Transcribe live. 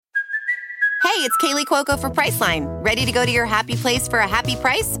Hey, it's Kaylee Cuoco for Priceline. Ready to go to your happy place for a happy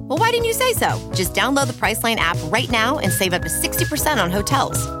price? Well, why didn't you say so? Just download the Priceline app right now and save up to 60% on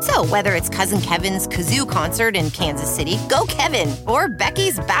hotels. So whether it's Cousin Kevin's Kazoo Concert in Kansas City, go Kevin, or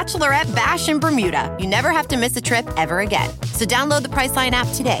Becky's Bachelorette Bash in Bermuda, you never have to miss a trip ever again. So download the Priceline app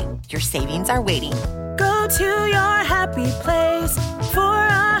today. Your savings are waiting. Go to your happy place for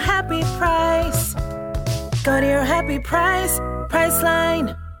a happy price. Go to your happy price,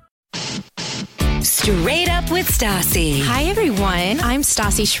 Priceline. Straight Up with Stassi. Hi, everyone. I'm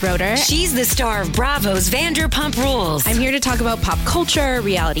Stassi Schroeder. She's the star of Bravo's Vanderpump Rules. I'm here to talk about pop culture,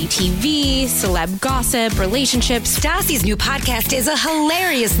 reality TV, celeb gossip, relationships. Stassi's new podcast is a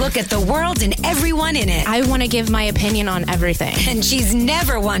hilarious look at the world and everyone in it. I want to give my opinion on everything. And she's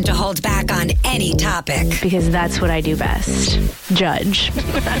never one to hold back on any topic. Because that's what I do best. Judge.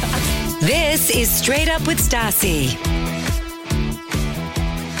 This is Straight Up with Stassi.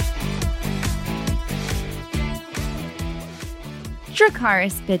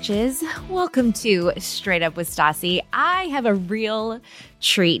 Dracarys, bitches. Welcome to Straight Up with Stassi. I have a real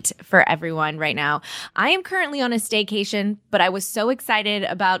treat for everyone right now. I am currently on a staycation, but I was so excited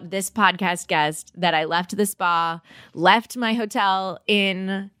about this podcast guest that I left the spa, left my hotel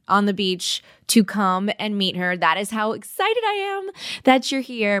on the beach to come and meet her. That is how excited I am that you're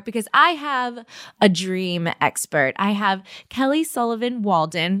here, because I have a dream expert. I have Kelly Sullivan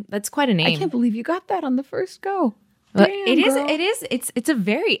Walden. That's quite a name. I can't believe you got that on the first go. Well, Damn, it is. girl. It is. It's a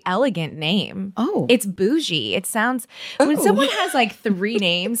very elegant name. Oh, it's bougie. It sounds when someone has like three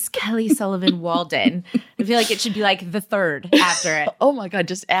names, Kelly Sullivan Walden. I feel like it should be like the third after it. Oh my God!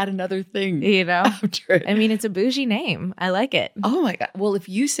 Just add another thing. You know, after it. I mean, it's a bougie name. I like it. Oh my God! Well, if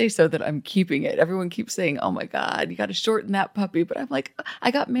you say so, that I'm keeping it. Everyone keeps saying, "Oh my God, you got to shorten that puppy," but I'm like, I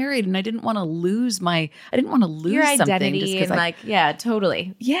got married and I didn't want to lose your identity just and yeah,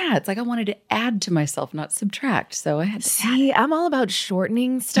 totally. Yeah, it's like I wanted to add to myself, not subtract. So I had to see. I'm all about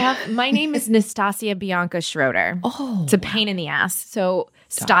shortening stuff. My name is Nastasia Bianca Schroeder. Oh, it's a pain in the ass. So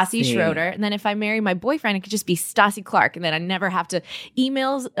Stassi Schroeder. And then if I marry my boyfriend, it could just be Stassi Clark. And then I never have to,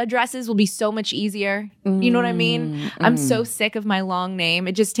 email addresses will be so much easier. You know what I mean? I'm so sick of my long name.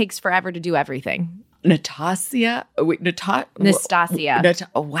 It just takes forever to do everything. Nastasia? Wait, Nastasia.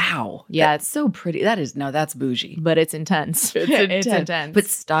 Oh, wow. Yeah. That's so pretty. That's bougie. But it's intense. It's intense. But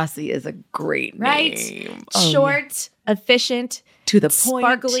Stassi is a great right? name. Short, efficient, to the point.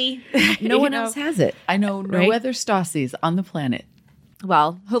 Sparkly. No one else has it. I know no other Stassis on the planet.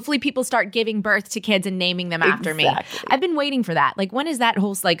 Well, hopefully people start giving birth to kids and naming them after me. I've been waiting for that. Like, when is that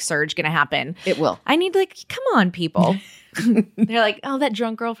whole surge going to happen? It will. I need come on, people. They're like, oh, that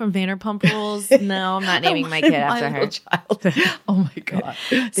drunk girl from Vanderpump Rules. No, I'm not naming my kid after her. Child. Oh my God.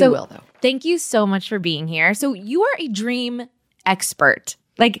 They will though. Thank you so much for being here. So you are a dream expert.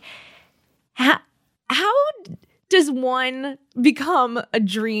 Like, how does one become a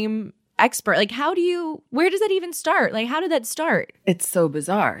dream expert? Like, where does that even start? Like, how did that start? It's so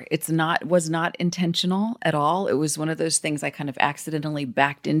bizarre. Was not intentional at all. It was one of those things I kind of accidentally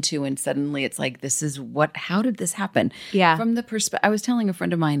backed into, and suddenly it's like, how did this happen? Yeah. From the perspective, I was telling a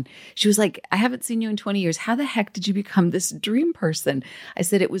friend of mine, she was like, I haven't seen you in 20 years. How the heck did you become this dream person? I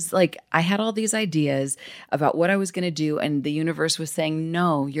said, it was like, I had all these ideas about what I was going to do, and the universe was saying,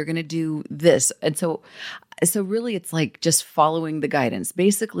 no, you're going to do this. And so really it's like just following the guidance.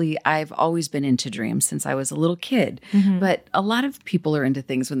 Basically, I've always been into dreams since I was a little kid, but a lot of people are into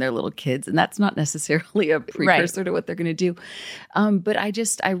things when they're little kids, and that's not necessarily a precursor to what they're going to do. But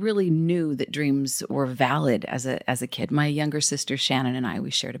I really knew that dreams were valid as a kid. My younger sister Shannon and I,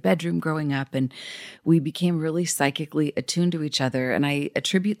 we shared a bedroom growing up, and we became really psychically attuned to each other. And I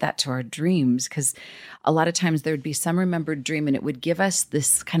attribute that to our dreams, because a lot of times there would be some remembered dream, and it would give us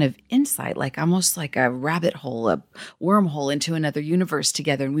this kind of insight, like almost like a rabbit hole, a wormhole into another universe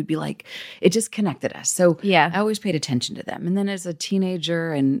together. And we'd be like, it just connected us. So I always paid attention to them. And then as a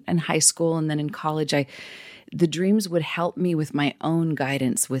teenager and high school, and then in college, the dreams would help me with my own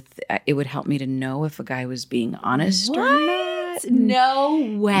guidance. It would help me to know if a guy was being honest or not.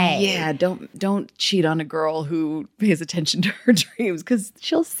 No way. Yeah, don't cheat on a girl who pays attention to her dreams, because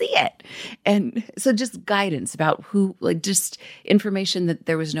she'll see it. And so just guidance about just information that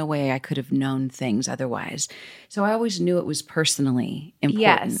there was no way I could have known things otherwise. So I always knew it was personally important.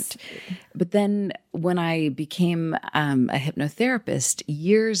 Yes. But then when I became a hypnotherapist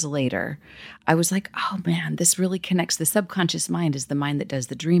years later, I was like, oh man, this really connects. The subconscious mind is the mind that does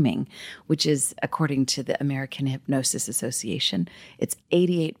the dreaming, which is according to the American Hypnosis Association. population, it's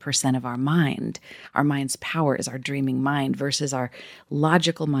 88% of our mind. Our mind's power is our dreaming mind versus our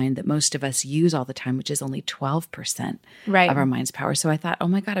logical mind that most of us use all the time, which is only 12% of our mind's power. So I thought, oh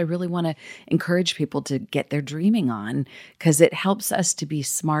my God, I really want to encourage people to get their dreaming on because it helps us to be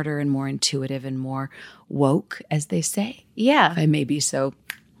smarter and more intuitive and more woke, as they say. Yeah. If I may be so.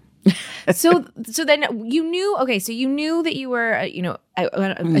 So then you knew, so you knew that you were,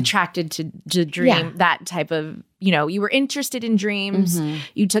 attracted to dream, that type of, you were interested in dreams.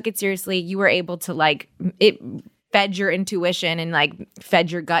 You took it seriously. You were able to it fed your intuition and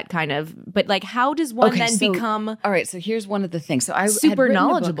fed your gut kind of, but how does one become? All right. So here's one of the things. So I super had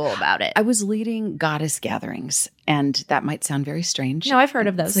knowledgeable about it. I was leading goddess gatherings, and that might sound very strange. No, I've heard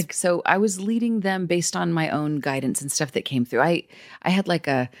of those. So I was leading them based on my own guidance and stuff that came through. I had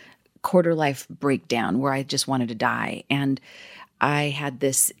a quarter life breakdown where I just wanted to die. And I had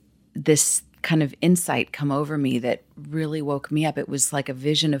this kind of insight come over me that really woke me up. It was like a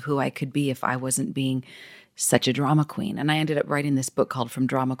vision of who I could be if I wasn't being such a drama queen. And I ended up writing this book called From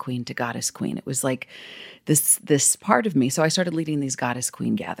Drama Queen to Goddess Queen. It was like this part of me. So I started leading these goddess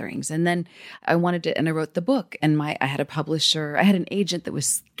queen gatherings. And then I wrote the book, and I had a publisher, I had an agent that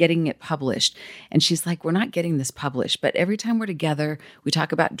was getting it published. And she's like, we're not getting this published, but every time we're together, we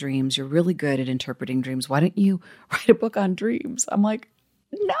talk about dreams. You're really good at interpreting dreams. Why don't you write a book on dreams? I'm like,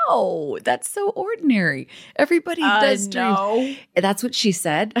 no, that's so ordinary. Everybody does dreams. No. That's what she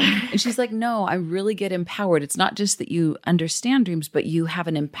said. And she's like, no, I really get empowered. It's not just that you understand dreams, but you have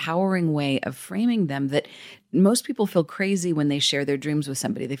an empowering way of framing them that most people feel crazy when they share their dreams with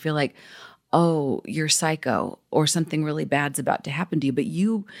somebody. They feel like, oh, you're psycho or something really bad's about to happen to you. But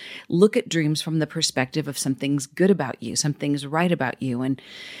you look at dreams from the perspective of something's good about you, something's right about you. And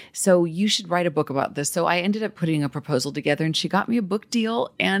so you should write a book about this. So I ended up putting a proposal together, and she got me a book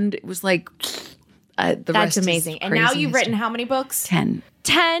deal, and it was like, that's amazing. And now you've written how many books? 10.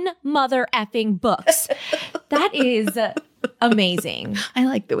 10 mother effing books. That is amazing. I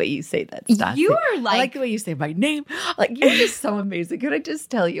like the way you say that, Stassi. You are I like the way you say my name. You're just so amazing. Could I just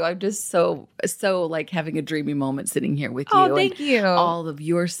tell you, I'm just so having a dreamy moment sitting here with you. Oh, thank you. All of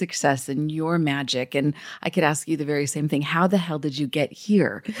your success and your magic. And I could ask you the very same thing. How the hell did you get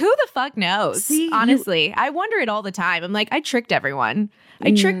here? Who the fuck knows? See, honestly, I wonder it all the time. I'm like, I tricked everyone.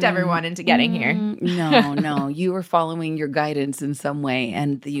 I tricked everyone into getting here. No. You were following your guidance in some way,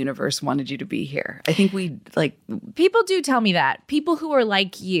 and the universe wanted you to be here. I think people do tell me that. People who are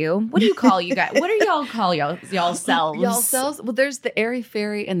like you. What do you call you guys? What do y'all call y'all selves? Y'all selves? Well, there's the airy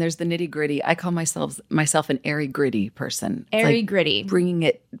fairy and there's the nitty gritty. I call myself an airy gritty person. Airy gritty. Bringing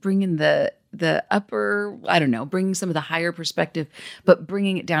the upper, I don't know, bringing some of the higher perspective, but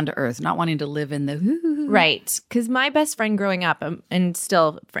bringing it down to earth, not wanting to live in the Right. Because my best friend growing up, and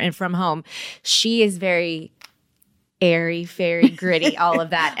still from home, she is very airy, fairy, gritty, all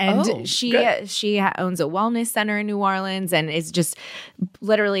of that. And she owns a wellness center in New Orleans and is just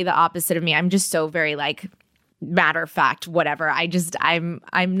literally the opposite of me. I'm just so very matter of fact, whatever. I'm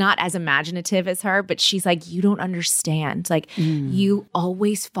not as imaginative as her, but she's like, you don't understand. You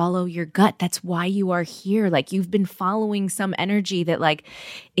always follow your gut. That's why you are here. You've been following some energy that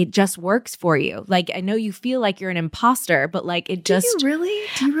it just works for you. I know you feel like you're an imposter, but it just. Do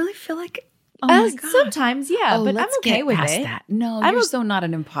you really feel like? Oh my God. Sometimes, yeah, but I'm okay with it. That. No, you're so not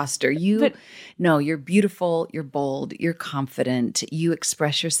an imposter. You're beautiful, you're bold, you're confident, you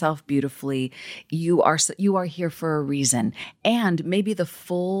express yourself beautifully. You are here for a reason. And maybe the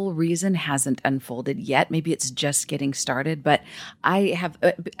full reason hasn't unfolded yet. Maybe it's just getting started, but I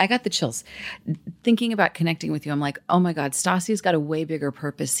got the chills. Thinking about connecting with you, I'm like, oh my God, Stassi's got a way bigger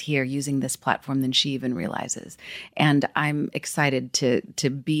purpose here using this platform than she even realizes. And I'm excited to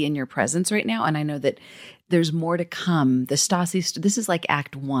be in your presence right now. And I know that there's more to come. The Stassi, this is like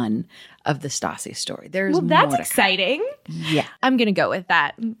act 1 of the Stassi story. There's more. That's exciting. Yeah. I'm going to go with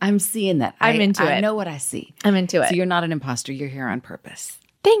that. I'm seeing that. I'm into it. I know what I see. I'm into it. So you're not an imposter. You're here on purpose.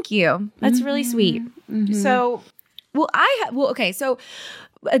 Thank you. That's really sweet. Mm-hmm. So, so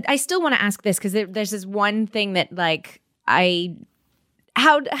I still want to ask this because there's this one thing that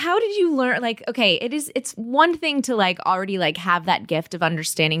how did you learn? It's one thing to already have that gift of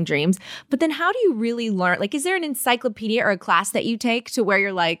understanding dreams, but then how do you really learn? Is there an encyclopedia or a class that you take to where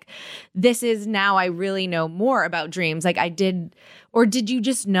you're this is now I really know more about dreams? I did, or did you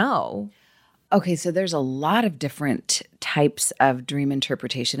just know? Okay, so there's a lot of different types of dream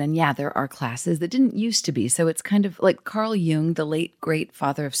interpretation. And yeah, there are classes that didn't used to be. So it's kind of like Carl Jung, the late great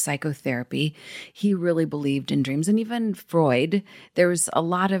father of psychotherapy. He really believed in dreams. And even Freud, there was a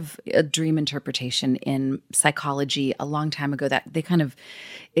lot of dream interpretation in psychology a long time ago that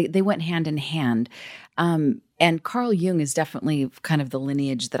they went hand in hand. And Carl Jung is definitely kind of the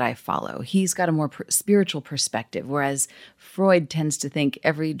lineage that I follow. He's got a more spiritual perspective, whereas Freud tends to think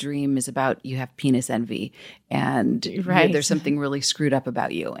every dream is about you have penis envy and there's something really screwed up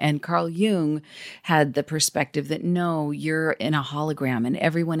about you. And Carl Jung had the perspective that no, you're in a hologram and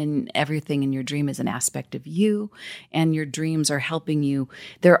everyone and everything in your dream is an aspect of you, and your dreams are helping you.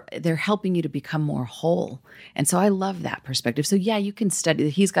 They're helping you to become more whole. And so I love that perspective. So yeah, you can study.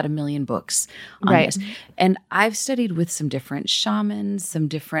 He's got 1 million books on this. And I've studied with some different shamans,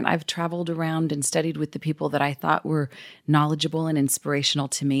 I've traveled around and studied with the people that I thought were knowledgeable and inspirational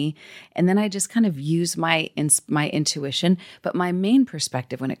to me. And then I just kind of use my intuition. But my main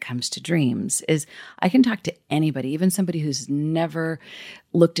perspective when it comes to dreams is I can talk to anybody, even somebody who's never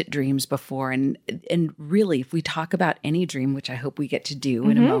looked at dreams before. And really, if we talk about any dream, which I hope we get to do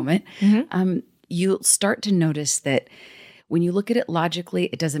in a moment, you'll start to notice that when you look at it logically,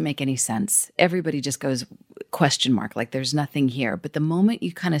 it doesn't make any sense. Everybody just goes question mark, like there's nothing here. But the moment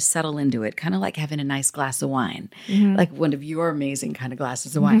you kind of settle into it, kind of like having a nice glass of wine, like one of your amazing kind of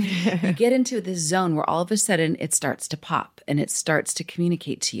glasses of wine, you get into this zone where all of a sudden it starts to pop and it starts to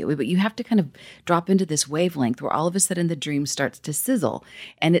communicate to you. But you have to kind of drop into this wavelength where all of a sudden the dream starts to sizzle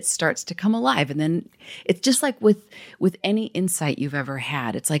and it starts to come alive. And then it's just like with any insight you've ever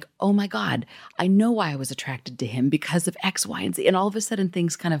had. It's like, oh my God, I know why I was attracted to him because of X, Y, and Z. And all of a sudden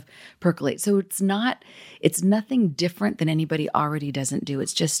things kind of percolate. So it's nothing different than anybody already doesn't do.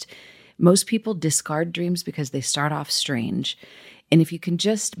 It's just most people discard dreams because they start off strange. And if you can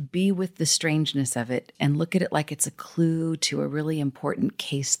just be with the strangeness of it and look at it like it's a clue to a really important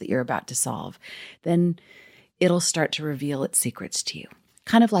case that you're about to solve, then it'll start to reveal its secrets to you.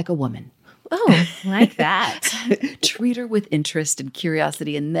 Kind of like a woman. Oh, like that. Treat her with interest and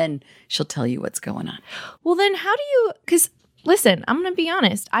curiosity, and then she'll tell you what's going on. Well, then how do you, because listen, I'm going to be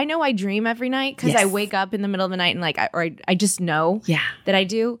honest. I know I dream every night because I wake up in the middle of the night and I just know that I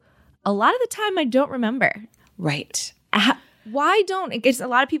do. A lot of the time I don't remember. Right. Why don't, it's a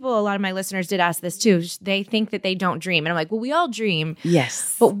lot of my listeners did ask this too. They think that they don't dream. And I'm like, well, we all dream.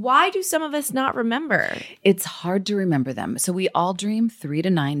 Yes. But why do some of us not remember? It's hard to remember them. So we all dream 3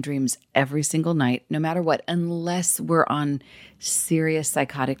 to 9 dreams every single night, no matter what, unless we're on serious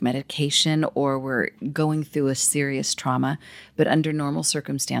psychotic medication or we're going through a serious trauma. But under normal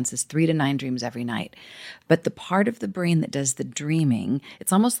circumstances, 3 to 9 dreams every night. But the part of the brain that does the dreaming,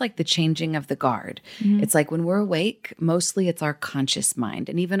 it's almost like the changing of the guard. It's like when we're awake, mostly it's our conscious mind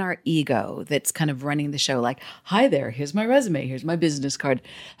and even our ego that's kind of running the show. Like, hi there, here's my resume, here's my business card.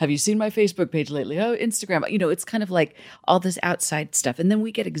 Have you seen my Facebook page lately? Oh, Instagram. You know, it's kind of like all this outside stuff. And then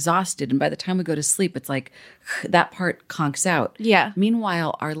we get exhausted. And by the time we go to sleep, it's like that part conks out. Yeah.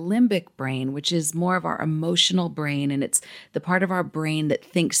 Meanwhile, our limbic brain, which is more of our emotional brain, and it's the part of our brain that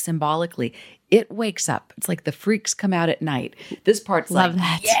thinks symbolically, it wakes up. It's like the freaks come out at night. This part's Love like,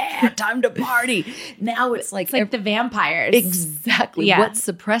 that. yeah, time to party. Now it's like the vampires. Exactly. Yeah. What's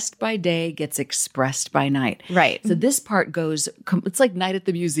suppressed by day gets expressed by night. Right. So this part goes, it's like night at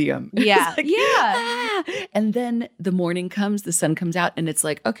the museum. Yeah. It's like, Yeah. And then the morning comes, the sun comes out, and it's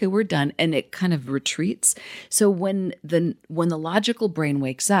like, okay, we're done. And it kind of retreats. So when the logical brain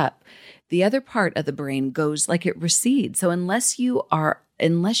wakes up, the other part of the brain goes like it recedes. So unless you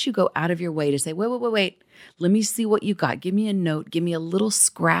go out of your way to say, wait, let me see what you got. Give me a note. Give me a little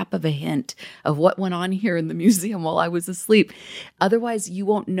scrap of a hint of what went on here in the museum while I was asleep. Otherwise, you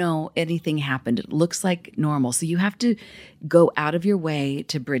won't know anything happened. It looks like normal. So you have to go out of your way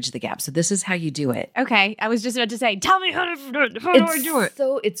to bridge the gap. So this is how you do it. Okay. I was just about to say, tell me how do I do it?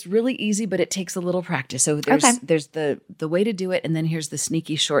 So it's really easy, but it takes a little practice. So there's the way to do it, and then here's the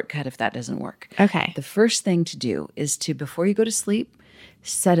sneaky shortcut if that doesn't work. Okay. The first thing to do is to, before you go to sleep,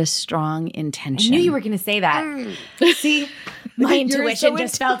 set a strong intention. I knew you were going to say that. See, my intuition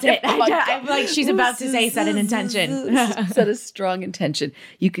just felt it. I'm like, she's about to say set an intention. Set a strong intention.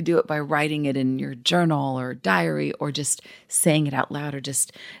 You could do it by writing it in your journal or diary, or just saying it out loud, or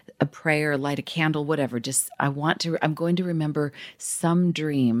just a prayer, light a candle, whatever. Just, I'm going to remember some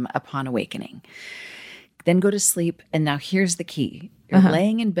dream upon awakening. Then go to sleep. And now here's the key. You're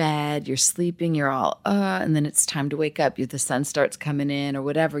laying in bed, you're sleeping, you're all, and then it's time to wake up. The sun starts coming in or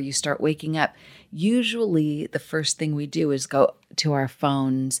whatever, you start waking up. Usually the first thing we do is go to our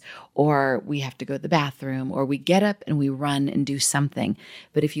phones, or we have to go to the bathroom, or we get up and we run and do something.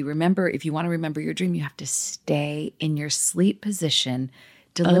 But if you want to remember your dream, you have to stay in your sleep position.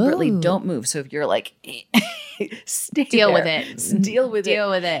 Deliberately don't move. So if you're like, stay Deal there. with it. Deal with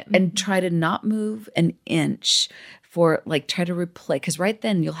it. Mm-hmm. And try to not move an inch for try to replay. Because right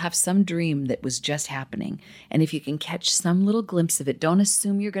then you'll have some dream that was just happening. And if you can catch some little glimpse of it, don't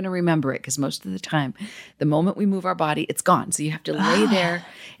assume you're going to remember it. Because most of the time, the moment we move our body, it's gone. So you have to lay there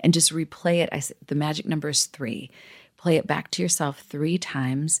and just replay it. The magic number is 3. Play it back to yourself 3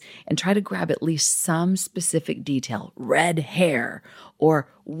 times and try to grab at least some specific detail, red hair or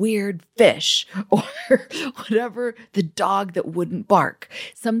weird fish or whatever, the dog that wouldn't bark,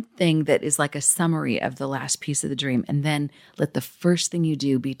 something that is like a summary of the last piece of the dream. And then let the first thing you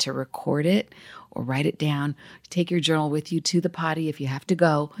do be to record it or write it down. Take your journal with you to the potty if you have to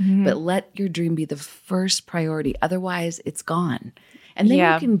go, but let your dream be the first priority. Otherwise, it's gone. And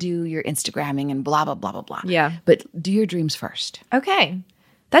then you can do your Instagramming and blah, blah, blah, blah, blah. Yeah. But do your dreams first. Okay.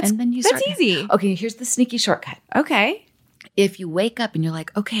 That's easy. Okay, here's the sneaky shortcut. Okay. If you wake up and you're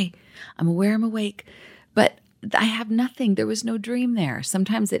like, okay, I'm aware I'm awake, but I have nothing. There was no dream there.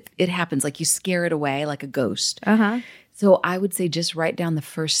 Sometimes it happens, like you scare it away like a ghost. So I would say just write down the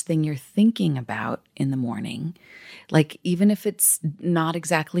first thing you're thinking about in the morning. Like even if it's not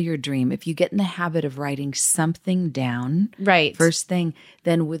exactly your dream, if you get in the habit of writing something down, right, first thing,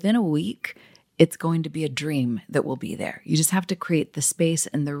 then within a week, it's going to be a dream that will be there. You just have to create the space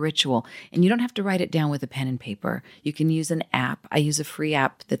and the ritual. And you don't have to write it down with a pen and paper. You can use an app. I use a free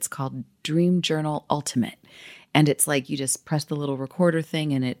app that's called Dream Journal Ultimate. And it's like you just press the little recorder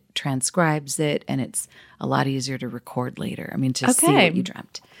thing and it transcribes it. And it's a lot easier to record later. I mean, to see what you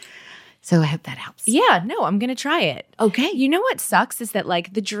dreamt. So I hope that helps. Yeah, no, I'm going to try it. Okay. You know what sucks is that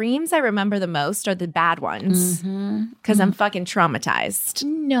the dreams I remember the most are the bad ones because I'm fucking traumatized.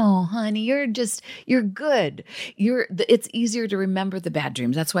 No, honey, you're good. It's easier to remember the bad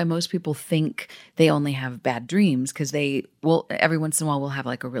dreams. That's why most people think they only have bad dreams because every once in a while we'll have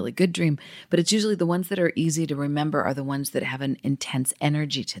a really good dream, but it's usually the ones that are easy to remember are the ones that have an intense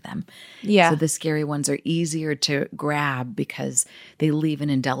energy to them. Yeah. So the scary ones are easier to grab because they leave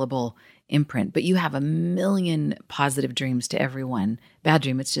an indelible imprint. But you have a million positive dreams to every one bad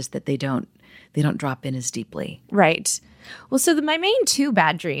dream. It's just that they don't drop in as deeply. Right. Well, so my main 2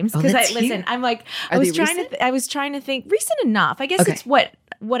 bad dreams, because I was trying to think recent enough. I guess it's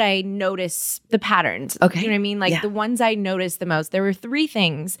what I notice, the patterns. Okay. You know what I mean? The ones I noticed the most. There were 3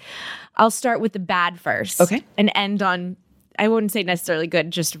 things. I'll start with the bad first. Okay. And end on, I wouldn't say necessarily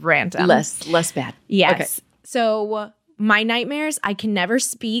good, just random. Less bad. Yes. Okay. So my nightmares, I can never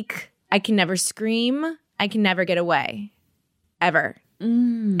speak. I can never scream. I can never get away. Ever.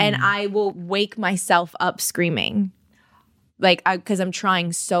 And I will wake myself up screaming. Because I'm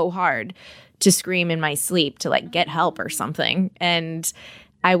trying so hard to scream in my sleep to get help or something. And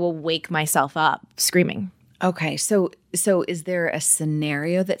I will wake myself up screaming. Okay. So is there a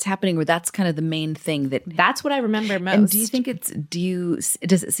scenario that's happening where that's kind of the main thing that's what I remember most? And do you think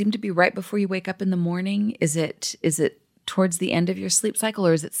does it seem to be right before you wake up in the morning? Is it towards the end of your sleep cycle,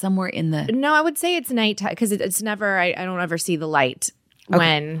 or is it somewhere in the... No, I would say it's nighttime because it's never, I don't ever see the light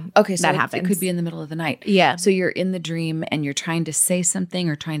when so that happens. It could be in the middle of the night. Yeah. So you're in the dream and you're trying to say something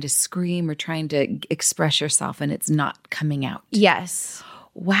or trying to scream or trying to express yourself and it's not coming out. Yes.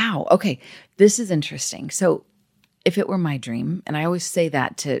 Wow. Okay. This is interesting. So if it were my dream, and I always say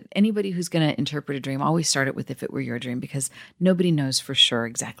that to anybody who's going to interpret a dream, always start it with if it were your dream because nobody knows for sure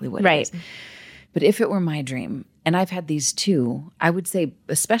exactly what it is. But if it were my dream, and I've had these too, I would say,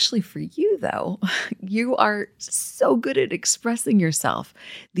 especially for you though, you are so good at expressing yourself.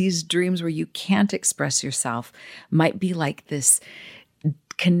 These dreams where you can't express yourself might be like this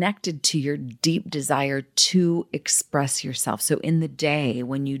connected to your deep desire to express yourself. So in the day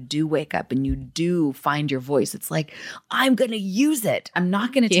when you do wake up and you do find your voice, it's like, I'm going to use it. I'm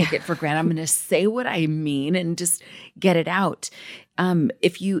not going to take it for granted. I'm going to say what I mean and just get it out.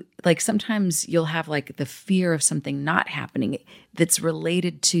 If you sometimes you'll have the fear of something not happening that's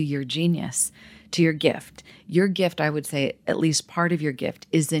related to your genius, to your gift. Your gift, I would say, at least part of your gift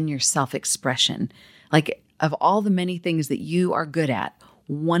is in your self-expression. Of all the many things that you are good at,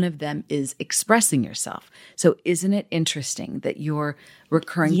 one of them is expressing yourself. So isn't it interesting that your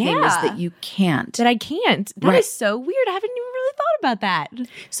recurring thing is that you can't? That I can't. That is so weird. I haven't even really thought about that.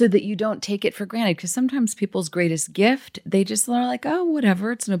 So that you don't take it for granted. Because sometimes people's greatest gift, they just are like, oh,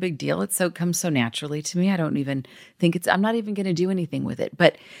 whatever, it's no big deal. It comes so naturally to me. I don't even think I'm not even going to do anything with it.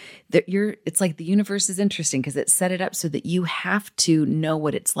 But it's like the universe is interesting because it set it up so that you have to know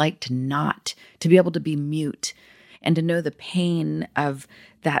what it's like to be able to be mute and to know the pain of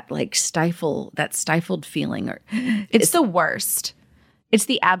that, like stifled feeling. Or it's the worst. It's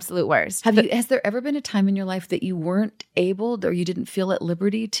the absolute worst. Has there ever been a time in your life that you weren't able or you didn't feel at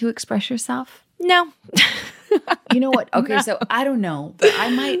liberty to express yourself? No. You know what? Okay, so I don't know, but I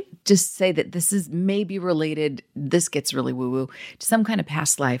might just say that this is maybe related, this gets really woo-woo, to some kind of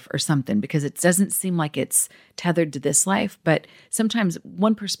past life or something, because it doesn't seem like it's tethered to this life. But sometimes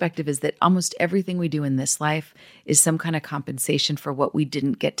one perspective is that almost everything we do in this life is some kind of compensation for what we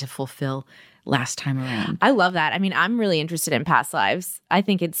didn't get to fulfill last time around. I love that. I mean, I'm really interested in past lives. I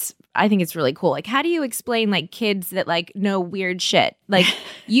think it's really cool. Like, how do you explain like kids that like know weird shit? Like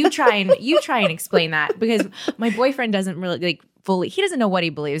you try and explain that, because my boyfriend doesn't really like fully, he doesn't know what he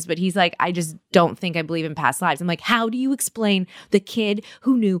believes, but he's like, I just don't think I believe in past lives. I'm like, how do you explain the kid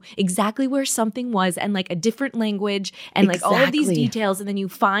who knew exactly where something was and like a different language and like all of these details, and then you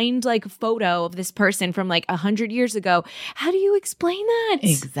find like a photo of this person from like 100 years ago? How do you explain that?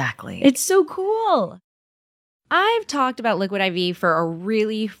 Exactly. It's so cool. I've talked about Liquid IV for a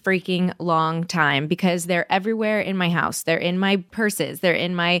really freaking long time because they're everywhere in my house. They're in my purses. They're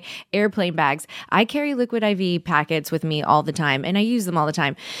in my airplane bags. I carry Liquid IV packets with me all the time, and I use them all the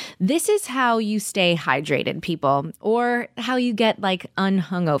time. This is how you stay hydrated, people, or how you get like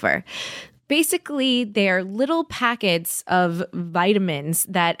unhungover. Basically, they're little packets of vitamins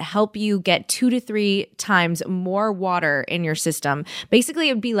that help you get 2 to 3 times more water in your system.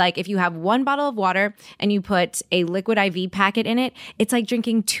 You'd be like if you have 1 bottle of water and you put a Liquid IV packet in it, it's like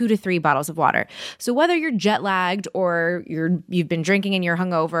drinking 2 to 3 bottles of water. So whether you're jet lagged or you've been drinking and you're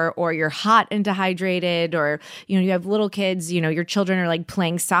hungover, or you're hot and dehydrated, or you have little kids, your children are like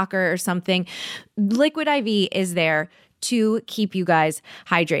playing soccer or something, Liquid IV is there to keep you guys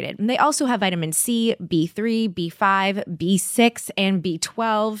hydrated. And they also have vitamin C, B3, B5, B6, and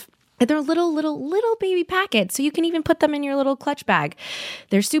B12. And they're little baby packets, so you can even put them in your little clutch bag.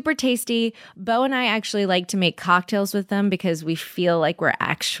 They're super tasty. Bo and I actually like to make cocktails with them because we feel like we're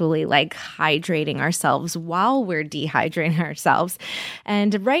actually like hydrating ourselves while we're dehydrating ourselves.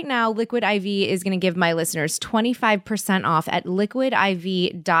 And right now, Liquid IV is going to give my listeners 25% off at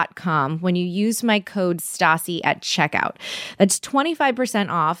liquidiv.com when you use my code Stassi at checkout. That's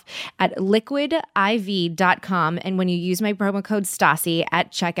 25% off at liquidiv.com, and when you use my promo code Stassi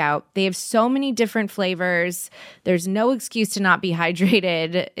at checkout. They have so many different flavors. There's no excuse to not be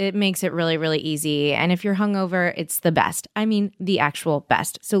hydrated. It makes it really, really easy. And if you're hungover, it's the best. I mean, the actual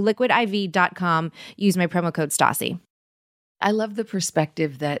best. So liquidiv.com, use my promo code Stassi. I love the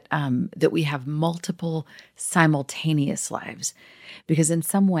perspective that we have multiple simultaneous lives, because in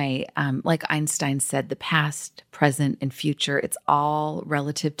some way, like Einstein said, the past, present, and future, it's all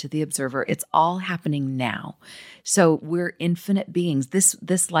relative to the observer. It's all happening now. So we're infinite beings.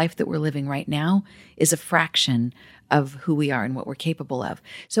 This life that we're living right now is a fraction of who we are and what we're capable of.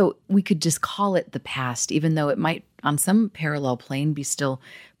 So we could just call it the past, even though it might on some parallel plane be still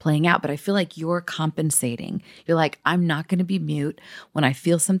playing out. But I feel like you're compensating. You're like, I'm not going to be mute. When I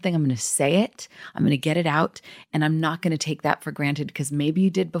feel something, I'm going to say it. I'm going to get it out. And I'm not going to take that for granted because maybe you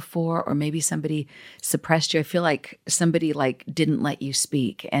did before, or maybe somebody suppressed you. I feel like somebody like didn't let you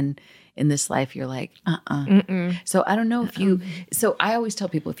speak. And in this life, you're like, So I don't know if so I always tell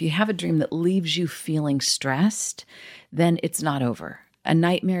people, if you have a dream that leaves you feeling stressed, then it's not over. A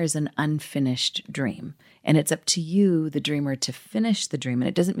nightmare is an unfinished dream. And it's up to you, the dreamer, to finish the dream. And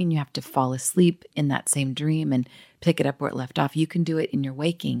it doesn't mean you have to fall asleep in that same dream and pick it up where it left off. You can do it in your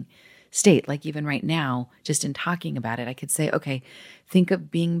waking state. Like even right now, just in talking about it, I could say, okay, think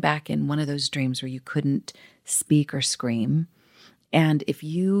of being back in one of those dreams where you couldn't speak or scream. And if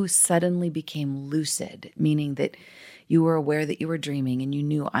you suddenly became lucid, meaning that you were aware that you were dreaming and you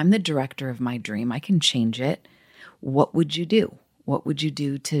knew, I'm the director of my dream, I can change it, what would you do? What would you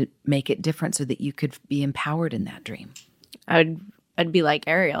do to make it different so that you could be empowered in that dream? I'd be like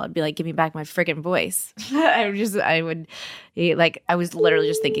Ariel. I'd be like, give me back my friggin' voice. I was literally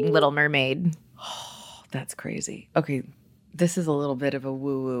just thinking Little Mermaid. Oh, that's crazy. Okay, this is a little bit of a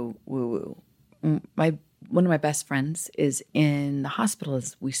woo-woo. One of my best friends is in the hospital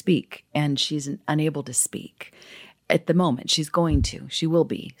as we speak, and she's unable to speak at the moment. She will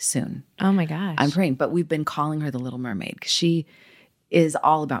be soon. Oh my gosh. I'm praying, but we've been calling her the Little Mermaid because she is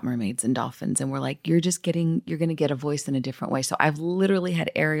all about mermaids and dolphins. And we're like, you're going to get a voice in a different way. So I've literally had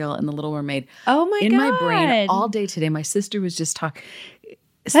Ariel and the Little Mermaid in my brain all day today. My sister was just talking.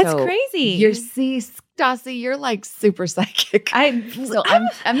 That's crazy. Stassi, you're like super psychic. I'm going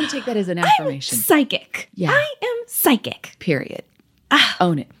to take that as an affirmation. I'm psychic. Yeah. I am psychic. Period.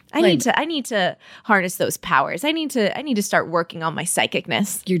 Own it. I need to harness those powers. I need to start working on my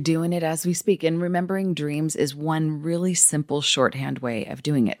psychicness. You're doing it as we speak. And remembering dreams is one really simple shorthand way of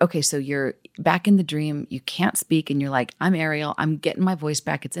doing it. Okay, so you're back in the dream. You can't speak and you're like, I'm Ariel. I'm getting my voice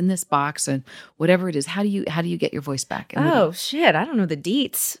back. It's in this box and whatever it is. How do you get your voice back? Oh shit, I don't know the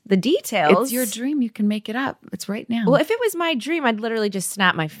details. It's your dream. You can make it up. It's right now. Well, if it was my dream, I'd literally just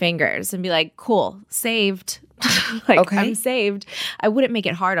snap my fingers and be like, cool, saved. Okay. I'm saved. I wouldn't make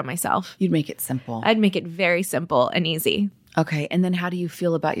it hard on myself. You'd make it simple. I'd make it very simple and easy. Okay. And then how do you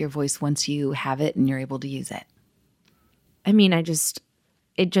feel about your voice once you have it and you're able to use it? I mean, it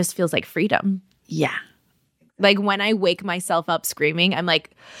just feels like freedom. Yeah. Like when I wake myself up screaming, I'm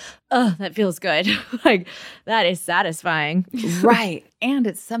like, oh, that feels good. Like that is satisfying. Right. And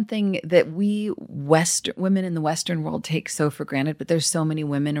it's something that we women in the Western world take so for granted, but there's so many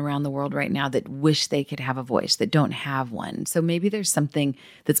women around the world right now that wish they could have a voice that don't have one. So maybe there's something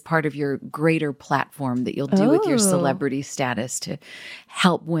that's part of your greater platform that you'll do with your celebrity status to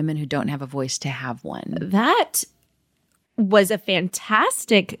help women who don't have a voice to have one. That was a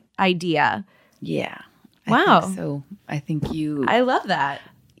fantastic idea. Yeah. Wow. I think I love that.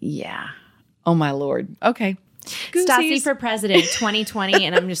 Yeah. Oh, my Lord. Okay. Stassi for president 2020,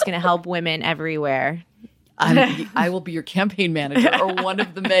 and I'm just going to help women everywhere. I will be your campaign manager, or one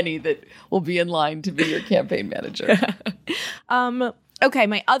of the many that will be in line to be your campaign manager. Okay,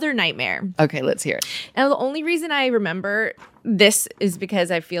 my other nightmare. Okay, let's hear it. Now, the only reason I remember this is because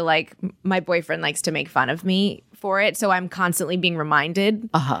I feel like my boyfriend likes to make fun of me for it, so I'm constantly being reminded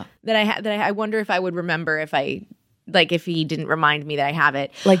that I wonder if I would remember if he didn't remind me that I have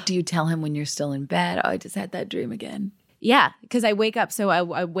it. Like, do you tell him when you're still in bed? Oh, I just had that dream again. Yeah, because I wake up. So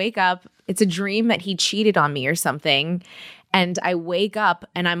I wake up. It's a dream that he cheated on me or something, and I wake up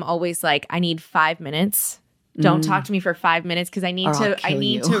and I'm always like, I need 5 minutes. Don't talk to me for 5 minutes because I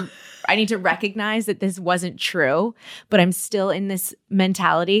need to recognize that this wasn't true, but I'm still in this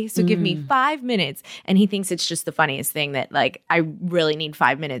mentality. So give me 5 minutes. And he thinks it's just the funniest thing that like I really need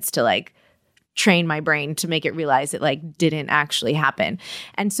 5 minutes to like train my brain to make it realize it like didn't actually happen.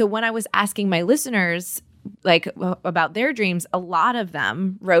 And so when I was asking my listeners like about their dreams, a lot of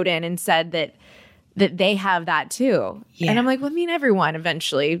them wrote in and said that they have that too. Yeah. And I'm like, well, I mean, everyone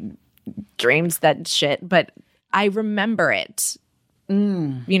eventually dreams that shit, but I remember it,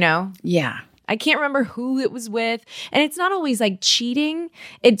 you know? Yeah. I can't remember who it was with. And it's not always like cheating.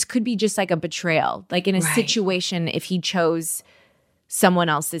 It could be just like a betrayal. Like in a situation, if he chose someone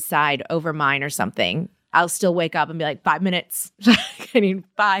else's side over mine or something, I'll still wake up and be like, 5 minutes. I need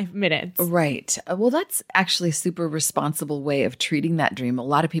 5 minutes. Right. Well, that's actually a super responsible way of treating that dream. A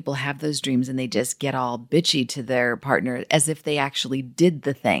lot of people have those dreams and they just get all bitchy to their partner as if they actually did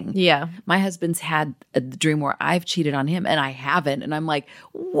the thing. Yeah. My husband's had a dream where I've cheated on him and I haven't. And I'm like,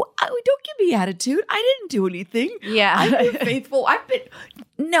 don't give me attitude. I didn't do anything. Yeah. I've been faithful.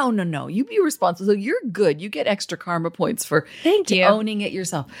 No. You be responsible. So you're good. You get extra karma points for owning it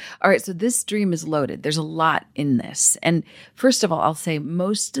yourself. All right. So this dream is loaded. There's a lot in this. And first of all, I'll say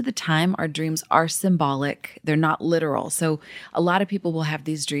most of the time our dreams are symbolic. They're not literal. So a lot of people will have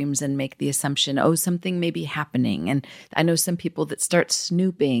these dreams and make the assumption, oh, something may be happening. And I know some people that start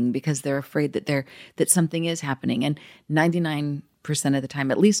snooping because they're afraid that something is happening. And 99% of the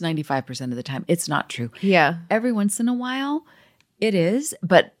time, at least 95% of the time, it's not true. Yeah. Every once in a while, it is,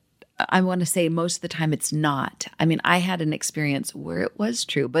 but I want to say most of the time it's not. I mean, I had an experience where it was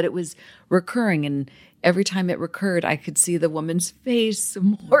true, but it was recurring, and every time it recurred, I could see the woman's face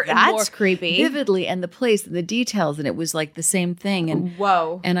more and more creepy. Vividly, and the place and the details, and it was like the same thing. And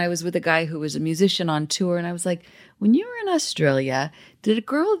whoa! And I was with a guy who was a musician on tour, and I was like, "When you were in Australia, did a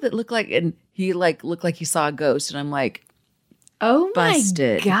girl that looked like?" And he looked like he saw a ghost, and I'm like, oh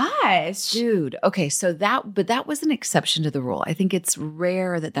busted. My gosh. Dude. Okay. So that was an exception to the rule. I think it's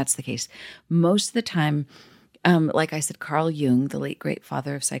rare that that's the case. Most of the time, like I said, Carl Jung, the late great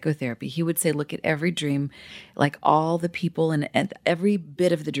father of psychotherapy, he would say, look at every dream, like all the people and every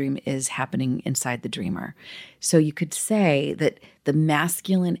bit of the dream is happening inside the dreamer. So you could say that the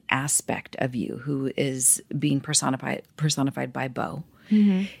masculine aspect of you, who is being personified by Bo,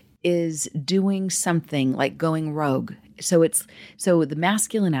 is doing something like going rogue. So the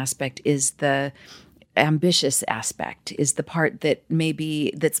masculine aspect is the ambitious aspect is the part that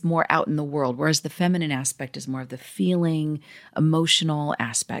that's more out in the world, whereas the feminine aspect is more of the feeling, emotional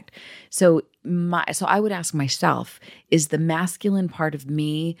aspect. So I would ask myself, is the masculine part of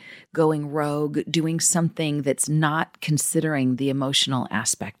me going rogue, doing something that's not considering the emotional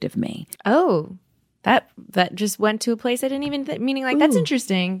aspect of me? Oh, that just went to a place I didn't even meaning like, that's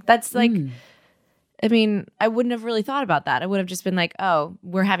interesting. That's like, I mean, I wouldn't have really thought about that. I would have just been like, oh,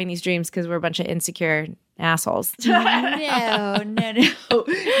 we're having these dreams because we're a bunch of insecure assholes. No. I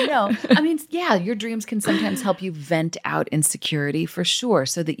mean, yeah, your dreams can sometimes help you vent out insecurity for sure,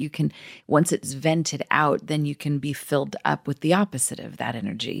 so that you can, once it's vented out, then you can be filled up with the opposite of that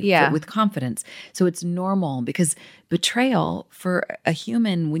energy, with confidence. So it's normal, because betrayal for a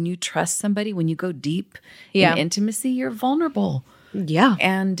human, when you trust somebody, when you go deep in intimacy, you're vulnerable. Yeah.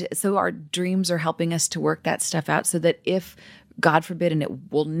 And so our dreams are helping us to work that stuff out, so that if, God forbid, and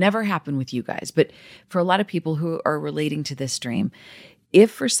it will never happen with you guys, but for a lot of people who are relating to this dream, if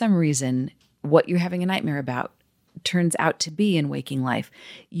for some reason what you're having a nightmare about turns out to be in waking life,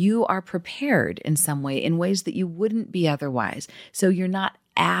 you are prepared in some way, in ways that you wouldn't be otherwise. So you're not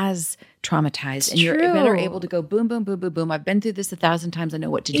as traumatized, and you're better able to go boom, boom, boom, boom, boom. I've been through this 1,000 times. I know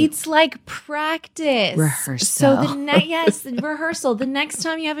what to do. It's like practice. Rehearsal. So the rehearsal. The next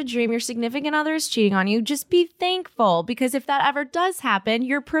time you have a dream your significant other is cheating on you, just be thankful, because if that ever does happen,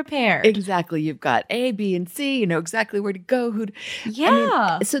 you're prepared. Exactly. You've got A, B, and C. You know exactly where to go.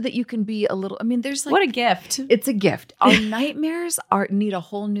 So that you can be a little. I mean, there's like, what a gift. It's a gift. Our nightmares need a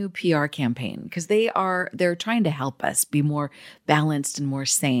whole new PR campaign, because they're trying to help us be more balanced and more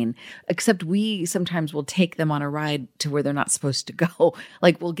sane. Except we sometimes will take them on a ride to where they're not supposed to go.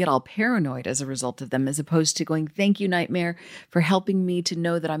 Like, we'll get all paranoid as a result of them, as opposed to going, thank you, nightmare, for helping me to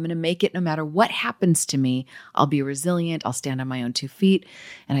know that I'm going to make it no matter what happens to me. I'll be resilient. I'll stand on my own 2 feet.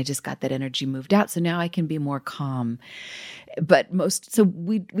 And I just got that energy moved out. So now I can be more calm. But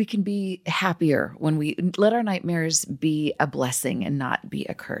we can be happier when we let our nightmares be a blessing and not be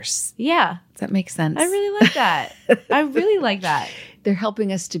a curse. Yeah. Does that make sense? I really like that. I really like that. They're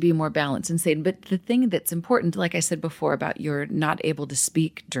helping us to be more balanced and sane. But the thing that's important, like I said before about your not able to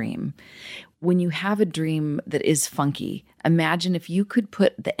speak dream, when you have a dream that is funky, imagine if you could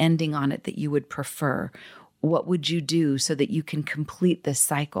put the ending on it that you would prefer. What would you do so that you can complete this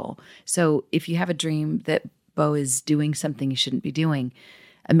cycle? So if you have a dream that Bo is doing something you shouldn't be doing,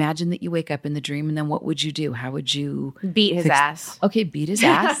 imagine that you wake up in the dream, and then what would you do? How would you beat his ass? Okay, beat his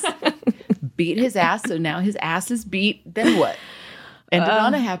ass. Beat his ass. So now his ass is beat. Then what? Ended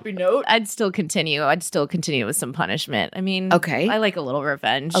on a happy note. I'd still continue with some punishment. I mean, okay, I like a little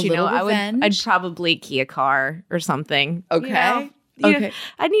revenge. Revenge. I'd probably key a car or something. Okay. You know,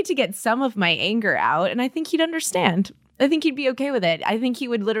 I'd need to get some of my anger out, and I think he'd understand. I think he'd be okay with it. I think he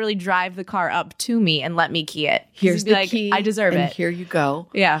would literally drive the car up to me and let me key it. Here's the key. I deserve and it. Here you go.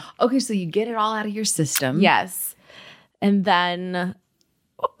 Yeah. Okay, so you get it all out of your system. Yes. And then,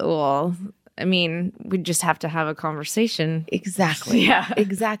 well, I mean, we just have to have a conversation. Exactly. Yeah.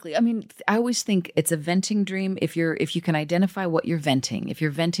 Exactly. I mean, I always think it's a venting dream. If you can identify what you're venting, if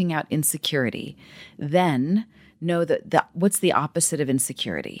you're venting out insecurity, then know that what's the opposite of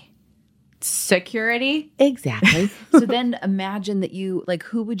insecurity? Security. Exactly. So then imagine that you, like,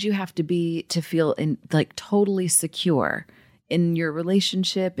 who would you have to be to feel totally secure in your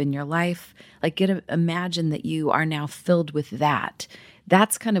relationship, in your life? Like, imagine that you are now filled with that.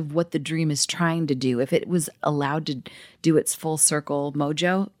 That's kind of what the dream is trying to do. If it was allowed to do its full circle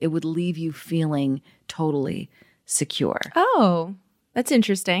mojo, it would leave you feeling totally secure. Oh, that's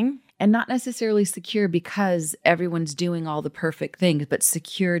interesting. And not necessarily secure because everyone's doing all the perfect things, but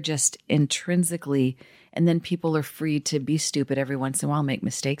secure just intrinsically. And then people are free to be stupid every once in a while, make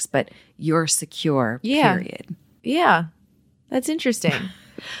mistakes, but you're secure, period. Yeah, that's interesting.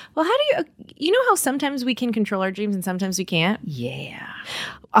 Well, how do you know how sometimes we can control our dreams and sometimes we can't? Yeah.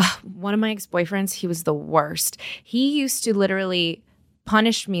 One of my ex-boyfriends, he was the worst. He used to literally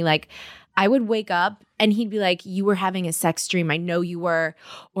punish me. Like, I would wake up and he'd be like, you were having a sex dream. I know you were.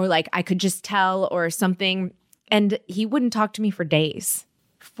 Or like, I could just tell or something. And he wouldn't talk to me for days.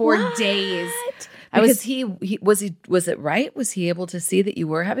 Days. Because was it right? Was he able to see that you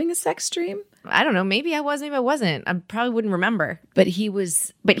were having a sex dream? I don't know. Maybe I was, maybe I wasn't. I probably wouldn't remember. But he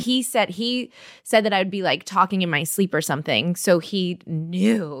said that I would be like talking in my sleep or something. So he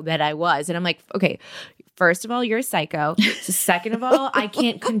knew that I was. And I'm like, okay, first of all, you're a psycho. So second of all, I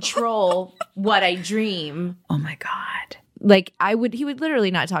can't control what I dream. Oh my God. Like he would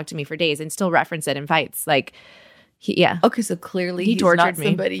literally not talk to me for days and still reference it in fights. Like, Yeah. Okay, so clearly He he's tortured not me.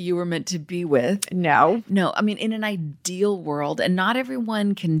 somebody you were meant to be with. No. No, I mean, in an ideal world, and not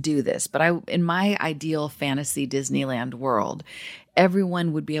everyone can do this, but in my ideal fantasy Disneyland world,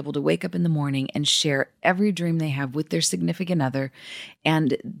 everyone would be able to wake up in the morning and share every dream they have with their significant other,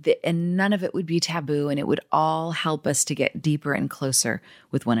 and none of it would be taboo, and it would all help us to get deeper and closer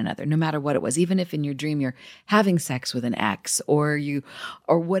with one another, no matter what it was. Even if in your dream you're having sex with an ex or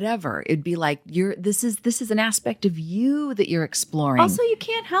whatever, it'd be like this is an aspect of you that you're exploring. Also, you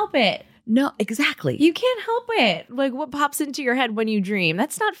can't help it. No, exactly. You can't help it. Like what pops into your head when you dream.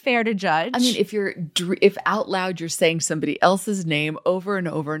 That's not fair to judge. I mean, if out loud you're saying somebody else's name over and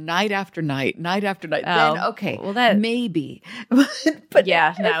over, night after night, then okay, well that maybe. but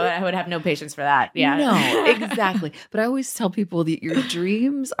yeah, no, I would have no patience for that. Yeah, no, exactly. But I always tell people that your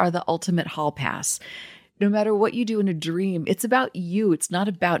dreams are the ultimate hall pass. No matter what you do in a dream, it's about you. It's not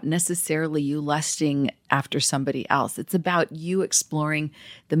about necessarily you lusting after somebody else. It's about you exploring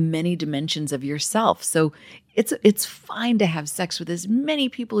the many dimensions of yourself. So it's fine to have sex with as many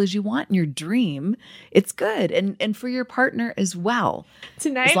people as you want in your dream. It's good. And for your partner as well.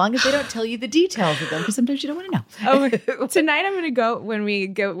 Tonight, as long as they don't tell you the details of them, because sometimes you don't want to know. Oh, tonight I'm going to go when I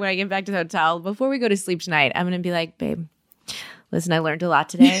get back to the hotel, before we go to sleep tonight, I'm going to be like, babe, listen, I learned a lot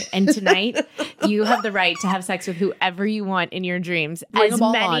today. And tonight, you have the right to have sex with whoever you want in your dreams. Bring as them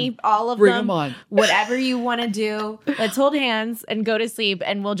all many, on. all of Bring them. them on. Whatever you want to do. Let's hold hands and go to sleep,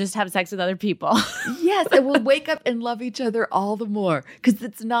 and we'll just have sex with other people. Yes, and we'll wake up and love each other all the more, because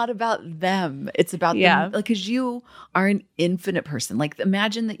it's not about them. It's about them. Because you are an infinite person. Like,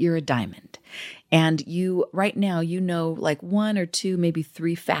 imagine that you're a diamond. And you, right now, like 1 or 2, maybe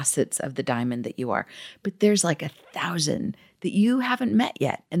 3 facets of the diamond that you are. But there's like 1,000 that you haven't met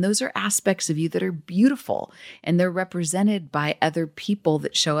yet. And those are aspects of you that are beautiful. And they're represented by other people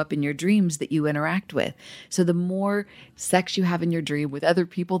that show up in your dreams that you interact with. So the more sex you have in your dream with other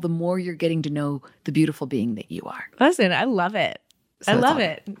people, the more you're getting to know the beautiful being that you are. Listen, I love it. So I love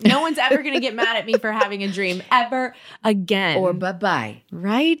it. No one's ever going to get mad at me for having a dream ever again. Or bye-bye.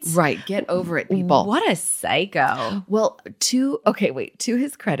 Right? Right. Get over it, people. What a psycho. Well, to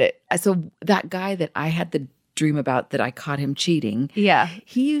his credit, so that guy that I had the dream about, that I caught him cheating. Yeah.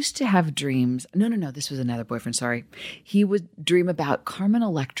 He used to have dreams. No. This was another boyfriend. Sorry. He would dream about Carmen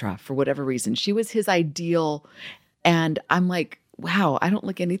Electra for whatever reason. She was his ideal. And I'm like, wow, I don't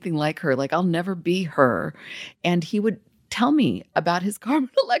look anything like her. Like, I'll never be her. And he would tell me about his Carmen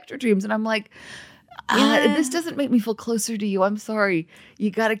Electra dreams. And I'm like, this doesn't make me feel closer to you. I'm sorry.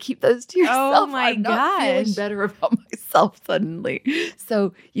 You got to keep those to yourself. Oh my I'm not gosh. feeling better about myself suddenly.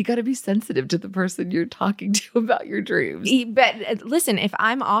 So you got to be sensitive to the person you're talking to about your dreams. But listen, if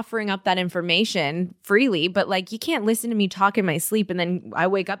I'm offering up that information freely, but like you can't listen to me talk in my sleep and then I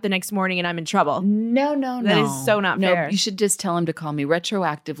wake up the next morning and I'm in trouble. No. That is so not fair. You should just tell him to call me.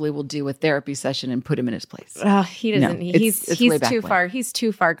 Retroactively, we'll do a therapy session and put him in his place. He doesn't. No, he's way back too when. far. He's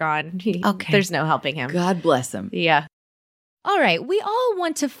too far gone. Okay. There's no helping him. God bless him. Yeah. All right. We all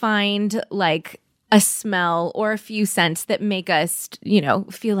want to find like a smell or a few scents that make us,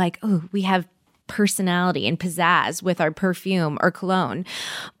 feel like, oh, we have personality and pizzazz with our perfume or cologne.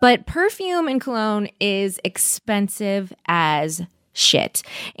 But perfume and cologne is expensive as shit.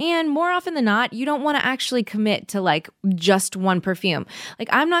 And more often than not, you don't want to actually commit to like just one perfume. Like,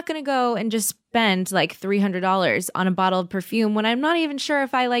 I'm not going to go and just spend like $300 on a bottle of perfume when I'm not even sure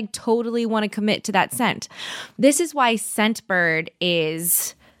if I like totally want to commit to that scent. This is why Scentbird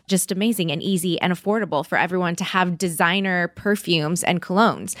is just amazing and easy and affordable for everyone to have designer perfumes and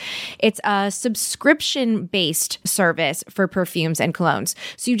colognes. It's a subscription-based service for perfumes and colognes.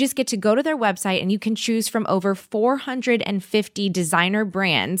 So you just get to go to their website and you can choose from over 450 designer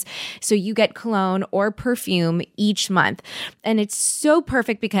brands. So you get cologne or perfume each month. And it's so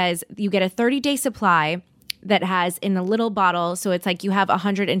perfect because you get a 30-day supply that has in a little bottle. So it's like you have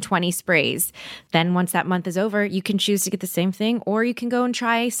 120 sprays. Then once that month is over, you can choose to get the same thing, or you can go and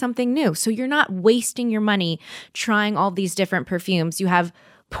try something new. So you're not wasting your money trying all these different perfumes. You have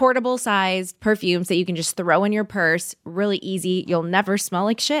portable sized perfumes that you can just throw in your purse. Really easy. You'll never smell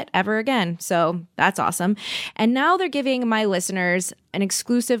like shit ever again. So that's awesome. And now they're giving my listeners an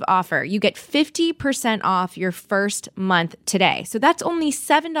exclusive offer. You get 50% off your first month today. So that's only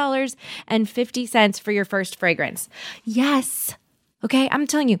 $7.50 for your first fragrance. Yes. Okay, I'm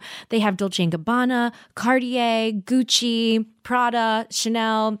telling you, they have Dolce & Gabbana, Cartier, Gucci, Prada,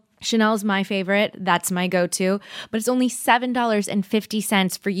 Chanel, Chanel's my favorite. That's my go-to. But it's only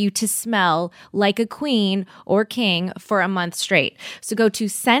 $7.50 for you to smell like a queen or king for a month straight. So go to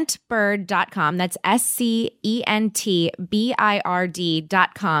scentbird.com. That's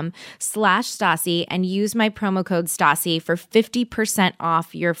SCENTBIRD.com/Stassi and use my promo code Stassi for 50%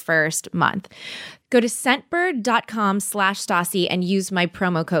 off your first month. Go to scentbird.com/Stassi and use my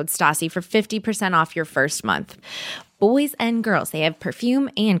promo code Stassi for 50% off your first month. Boys and girls, they have perfume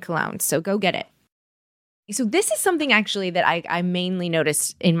and cologne, so go get it. So this is something actually that I mainly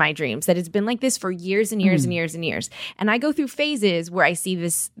noticed in my dreams, that it's been like this for years and years and years and years. And I go through phases where I see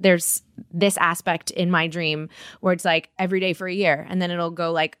there's this aspect in my dream where it's like every day for a year, and then it'll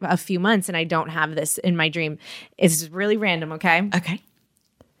go like a few months and I don't have this in my dream. It's really random, okay? Okay.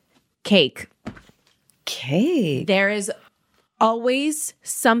 Cake. There is always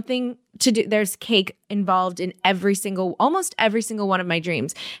something to do. There's cake involved in almost every single one of my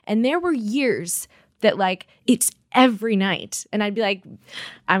dreams. And there were years that like it's every night. And I'd be like,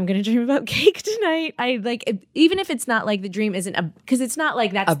 I'm going to dream about cake tonight. Even if it's not like the dream isn't because it's not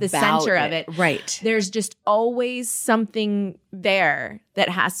like that's the center of it. Right. There's just always something there that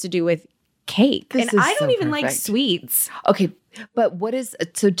has to do with cake. This and is I don't so even like perfect. sweets. Okay. But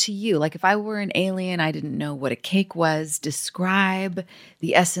so to you, like if I were an alien, I didn't know what a cake was, describe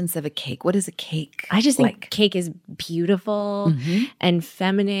the essence of a cake. What is a cake? I just think like? cake is beautiful and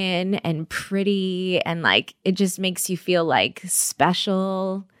feminine and pretty, and like it just makes you feel like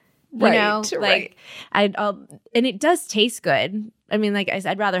special. You know, like and it does taste good. I mean, like I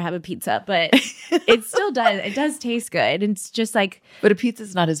said, I'd rather have a pizza, but it still does. It does taste good. And it's just like, but a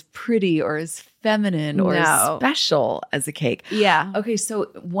pizza's not as pretty or as feminine or as special as a cake. Yeah. Okay. So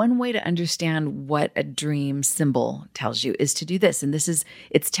one way to understand what a dream symbol tells you is to do this. And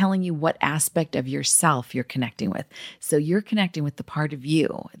it's telling you what aspect of yourself you're connecting with. So you're connecting with the part of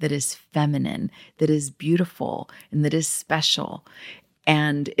you that is feminine, that is beautiful, and that is special.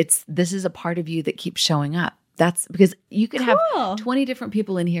 And this is a part of you that keeps showing up. That's because you could have 20 different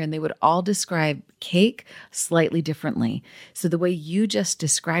people in here and they would all describe cake slightly differently. So the way you just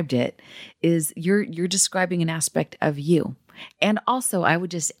described it is you're describing an aspect of you. And also, I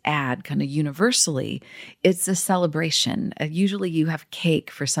would just add kind of universally, it's a celebration. Usually you have cake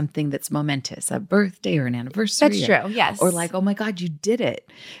for something that's momentous, a birthday or an anniversary. That's true, yes. Or like, oh my God, you did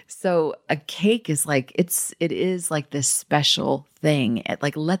it. So a cake is like, it is like this special thing.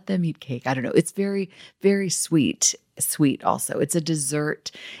 Like, let them eat cake. I don't know. It's very, very sweet also. It's a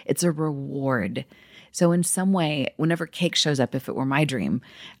dessert. It's a reward. So in some way, whenever cake shows up, if it were my dream,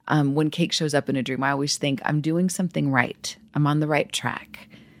 when cake shows up in a dream, I always think I'm doing something right. I'm on the right track,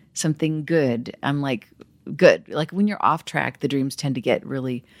 something good. I'm like, good. Like when you're off track, the dreams tend to get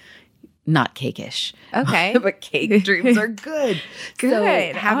really not cake-ish. Okay. But cake dreams are good. Good. So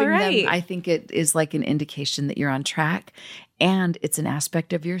having All right. them, I think it is like an indication that you're on track, and it's an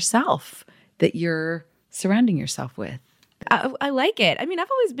aspect of yourself that you're surrounding yourself with. I like it. I mean, I've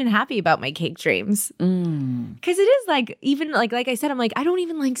always been happy about my cake dreams because it is like, even like I said, I'm like, I don't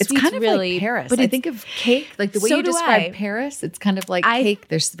even like It's sweets kind of really. like Paris. But I think of cake, like the way So you do describe I. Paris, it's kind of like cake.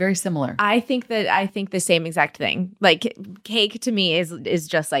 They're very similar. I think the same exact thing. Like cake to me is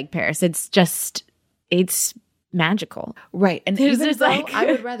just like Paris. It's magical. Right. And There's even just though like- I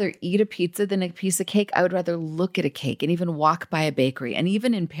would rather eat a pizza than a piece of cake, I would rather look at a cake and even walk by a bakery. And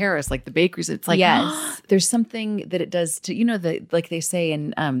even in Paris, like the bakeries, it's like, Yes. there's something that it does to, like they say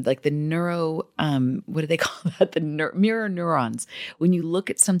in like the neuro, what do they call that? The mirror neurons. When you look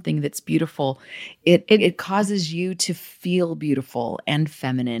at something that's beautiful, it causes you to feel beautiful and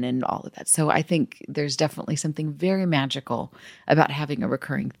feminine and all of that. So I think there's definitely something very magical about having a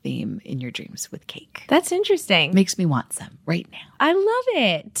recurring theme in your dreams with cake. That's interesting. Makes me want some right now. I love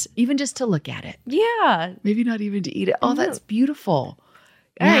it. Even just to look at it. Yeah. Maybe not even to eat it. Oh, that's beautiful.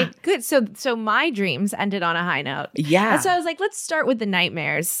 All right, good. So my dreams ended on a high note. Yeah. And so I was like, let's start with the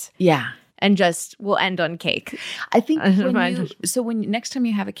nightmares Yeah. and we'll end on cake. I think Mind. when next time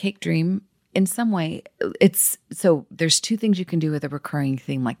you have a cake dream, in some way, there's two things you can do with a recurring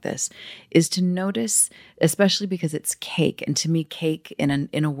theme like this, is to notice, especially because it's cake. And to me, cake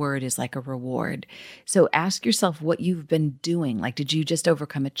in a word is like a reward. So ask yourself what you've been doing. Like, did you just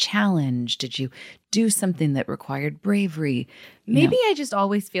overcome a challenge? Did you do something that required bravery? Maybe I just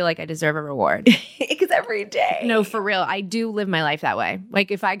always feel like I deserve a reward. Because every day. No, for real. I do live my life that way.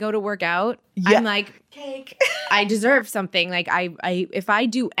 Like if I go to work out, I'm like, Cake. I deserve something. Like I if I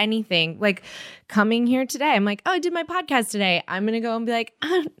do anything, like coming here today, I'm like, oh, I did my podcast today. I'm going to go and be like,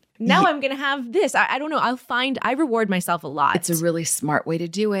 now I'm going to have this. I don't know. I reward myself a lot. It's a really smart way to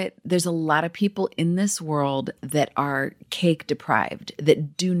do it. There's a lot of people in this world that are cake deprived,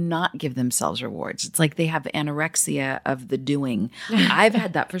 that do not give themselves rewards. It's like they have anorexia of the doing. I've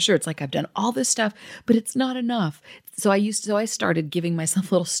had that for sure. It's like I've done all this stuff, but it's not enough. So I started giving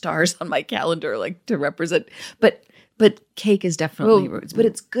myself little stars on my calendar, like to represent, but cake is definitely rewards. But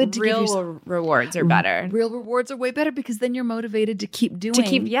it's good to give yourself rewards are better. Real rewards are way better because then you're motivated to keep doing.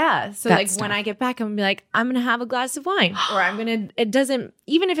 So like stuff. When I get back, I'm gonna be like, I'm gonna have a glass of wine, or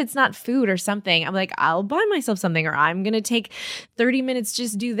even if it's not food or something, I'm like, I'll buy myself something, or I'm gonna take 30 minutes,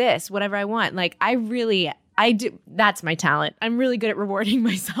 just do this, whatever I want. Like I do. That's my talent. I'm really good at rewarding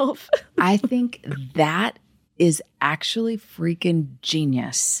myself. I think that is actually freaking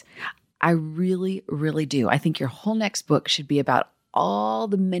genius. I really, really do. I think your whole next book should be about all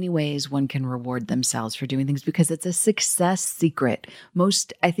the many ways one can reward themselves for doing things, because it's a success secret.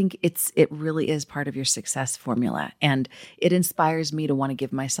 I think it really is part of your success formula. And it inspires me to want to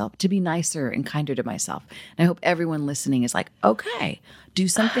give myself, to be nicer and kinder to myself. And I hope everyone listening is like, okay, do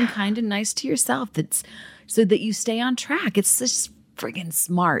something kind and nice to yourself so that you stay on track. It's just friggin'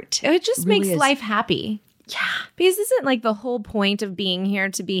 smart. It just really makes life happy. Yeah. Because isn't like the whole point of being here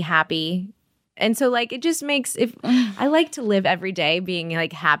to be happy? And so like it just makes I like to live every day being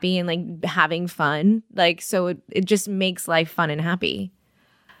like happy and like having fun. Like so it just makes life fun and happy.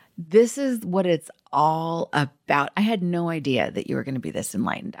 This is what it's all about. I had no idea that you were going to be this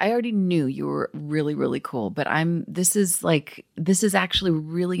enlightened. I already knew you were really, really cool, but this is actually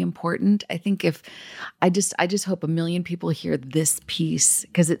really important. I think I just hope 1 million people hear this piece,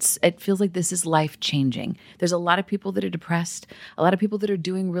 because it feels like this is life changing. There's a lot of people that are depressed, a lot of people that are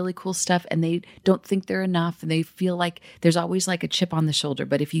doing really cool stuff, and they don't think they're enough, and they feel like there's always like a chip on the shoulder.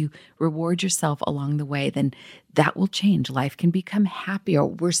 But if you reward yourself along the way, then that will change. Life can become happier.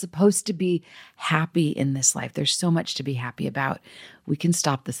 We're supposed to be happy in this life. There's so much to be happy about. We can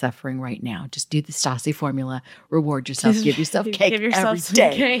stop the suffering right now. Just do the Stassi formula. Reward yourself. Give yourself cake every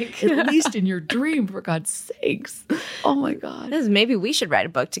day. Cake. At least in your dream, for God's sakes. Oh my God. Maybe we should write a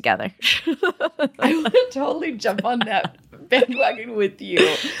book together. I would totally jump on that bandwagon with you.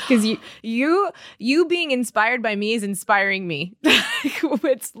 Because you being inspired by me is inspiring me.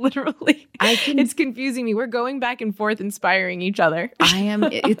 It's literally, it's confusing me. We're going back and forth inspiring each other.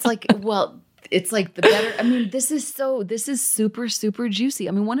 It's like the better. I mean, this is super, super juicy.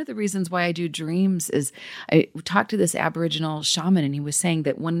 I mean, one of the reasons why I do dreams is I talked to this Aboriginal shaman, and he was saying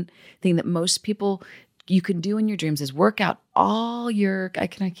that one thing that most people you can do in your dreams is work out all your, I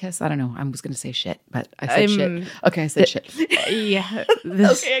don't know. I was going to say shit, but I said shit. Okay, I said shit. Yeah.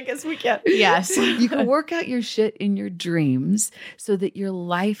 Okay, I guess we can. Yes. You can work out your shit in your dreams so that your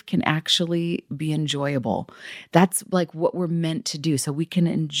life can actually be enjoyable. That's like what we're meant to do, so we can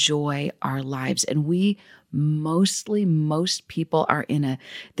enjoy our lives. And most people are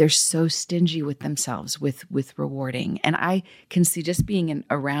they're so stingy with themselves with rewarding. And I can see, just being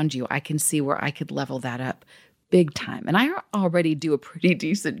around you, I can see where I could level that up big time. And I already do a pretty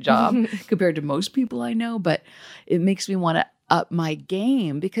decent job compared to most people I know, but it makes me want to up my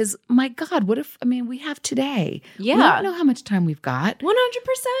game, because my God, we have today. Yeah. We don't know how much time we've got.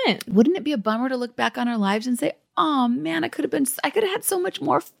 100%. Wouldn't it be a bummer to look back on our lives and say, oh man, I could have had so much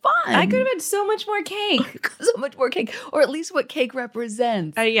more fun. I could have had so much more cake. So much more cake. Or at least what cake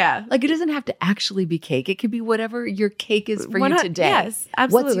represents. Yeah. Like, it doesn't have to actually be cake. It could be whatever your cake is for you today. Yes,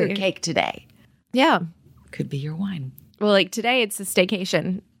 absolutely. What's your cake today? Yeah. Could be your wine. Well, like today it's a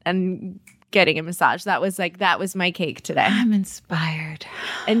staycation and getting a massage. That was my cake today. I'm inspired.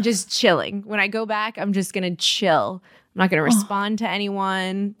 And just chilling. When I go back, I'm just going to chill. I'm not going to respond to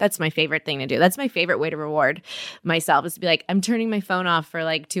anyone. That's my favorite thing to do. That's my favorite way to reward myself, is to be like, I'm turning my phone off for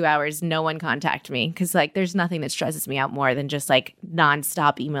like 2 hours. No one contact me. Because like there's nothing that stresses me out more than just like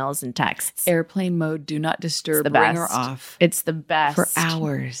nonstop emails and texts. Airplane mode, do not disturb, it's the ring best. her off. It's the best. For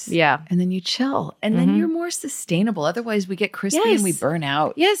hours. Yeah. And then you chill. And then you're more sustainable. Otherwise we get crispy and we burn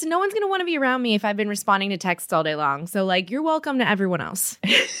out. Yes. No one's going to want to be around me if I've been responding to texts all day long. So like, you're welcome to everyone else.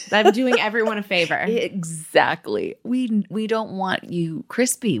 I'm doing everyone a favor. Exactly. We don't want you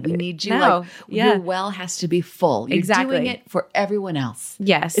crispy. We need you your well has to be full. You're doing it for everyone else.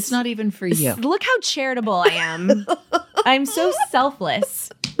 Yes. It's not even for you. Look how charitable I am. I'm so selfless.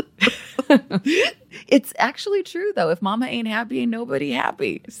 It's actually true though. If mama ain't happy, ain't nobody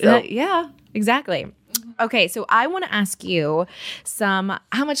happy. So yeah, exactly. Okay, so I want to ask you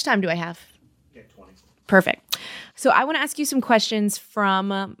how much time do I have? 20. Perfect. So I want to ask you some questions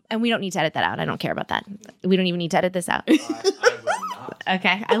from, and we don't need to edit that out. I don't care about that. We don't even need to edit this out. I will not.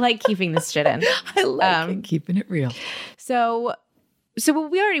 Okay. I like keeping this shit in. I like keeping it real. So So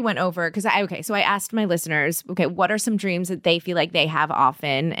we already went over because so I asked my listeners, okay, what are some dreams that they feel like they have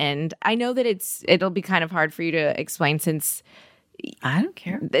often? And I know that it'll be kind of hard for you to explain since I don't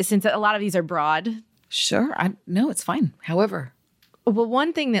care. Since a lot of these are broad. Sure. No, it's fine. However. Well,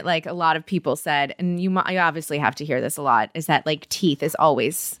 one thing that like a lot of people said, and you obviously have to hear this a lot, is that like teeth is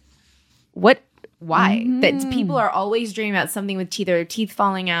always why? That people are always dreaming about something with teeth or teeth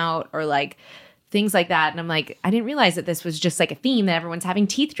falling out or like things like that. And I'm like, I didn't realize that this was just like a theme that everyone's having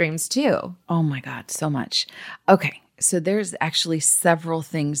teeth dreams too. Oh my God, so much. Okay, so there's actually several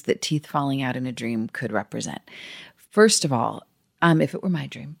things that teeth falling out in a dream could represent. First of all, if it were my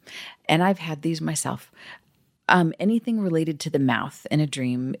dream, and I've had these myself, anything related to the mouth in a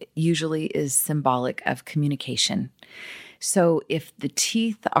dream usually is symbolic of communication. So if the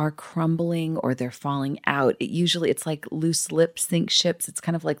teeth are crumbling or they're falling out, it's like loose lips sink ships. It's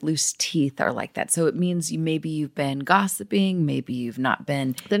kind of like loose teeth are like that. So it means maybe you've been gossiping, maybe you've not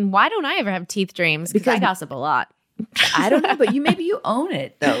been. Then why don't I ever have teeth dreams? Because I gossip a lot. I don't know, but maybe you own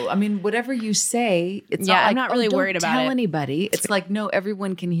it though. I mean, whatever you say, it's not like, I'm not really worried about it. Don't tell anybody. It's like, no,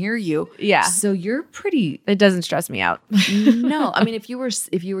 everyone can hear you. Yeah. So you're pretty. It doesn't stress me out. No, I mean, if you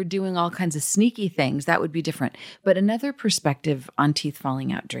were doing all kinds of sneaky things, that would be different. But another perspective on teeth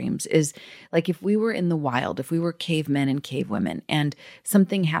falling out dreams is like if we were in the wild, if we were cavemen and cavewomen, and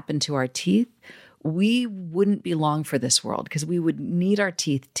something happened to our teeth, we wouldn't be long for this world because we would need our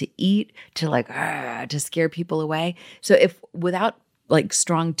teeth to eat, to scare people away. So if without like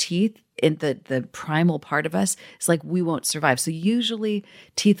strong teeth in the primal part of us, it's like we won't survive. So usually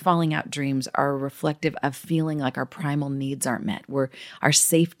teeth falling out dreams are reflective of feeling like our primal needs aren't met, where our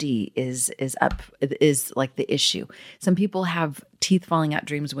safety is like the issue. Some people have teeth falling out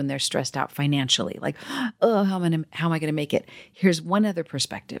dreams when they're stressed out financially, like, oh, how am I going to make it? Here's one other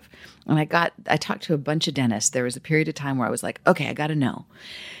perspective. And I talked to a bunch of dentists. There was a period of time where I was like, okay, I got to know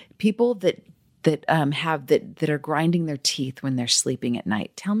people that are grinding their teeth when they're sleeping at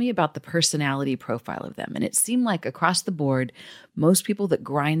night. Tell me about the personality profile of them. And it seemed like across the board, most people that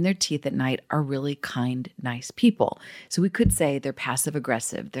grind their teeth at night are really kind, nice people. So we could say they're passive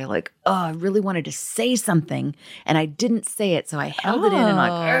aggressive. They're like, oh, I really wanted to say something and I didn't say it. So I held it in and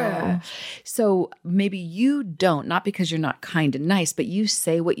like, ugh. So maybe you don't, not because you're not kind and nice, but you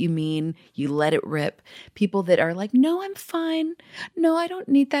say what you mean. You let it rip. People that are like, no, I'm fine. No, I don't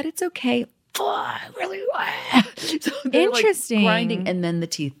need that. It's okay. Oh, really? So interesting. Like grinding, and then the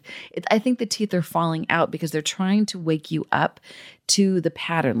teeth. I think the teeth are falling out because they're trying to wake you up to the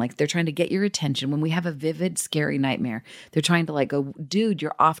pattern. Like they're trying to get your attention. When we have a vivid, scary nightmare, they're trying to like go, dude,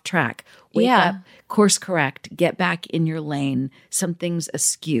 you're off track. Wake up, course correct, get back in your lane. Something's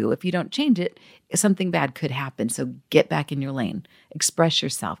askew. If you don't change it, something bad could happen. So get back in your lane. Express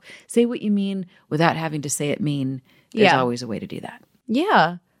yourself. Say what you mean without having to say it mean. There's always a way to do that.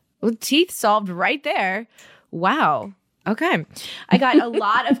 Yeah. Well, teeth solved right there. Wow. Okay. I got a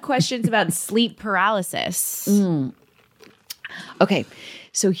lot of questions about sleep paralysis. Okay.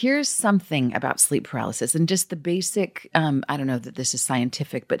 So here's something about sleep paralysis and just the basic, I don't know that this is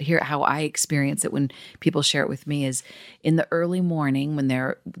scientific, but here how I experience it when people share it with me is in the early morning when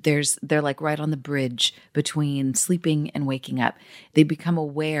they're like right on the bridge between sleeping and waking up. They become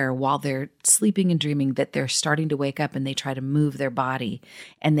aware while they're sleeping and dreaming that they're starting to wake up and they try to move their body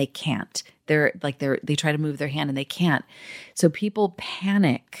and they can't. They try to move their hand and they can't. So people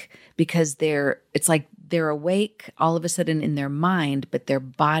panic because it's like they're awake all of a sudden in their mind, but their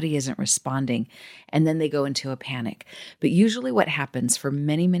body isn't responding. And then they go into a panic. But usually what happens for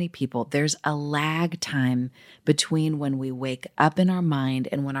many, many people, there's a lag time between when we wake up in our mind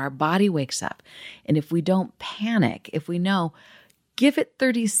and when our body wakes up. And if we don't panic, if we know, give it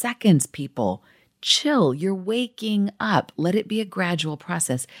 30 seconds, people. Chill. You're waking up. Let it be a gradual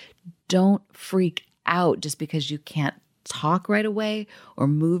process. Don't freak out just because you can't talk right away or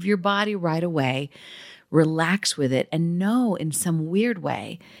move your body right away. Relax with it and know in some weird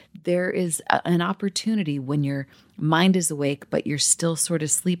way there is an opportunity when your mind is awake, but you're still sort of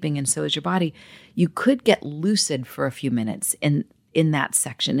sleeping and so is your body. You could get lucid for a few minutes in that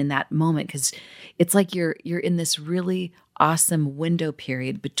section, in that moment, because it's like you're in this really awesome window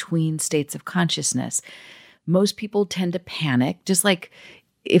period between states of consciousness. Most people tend to panic, just like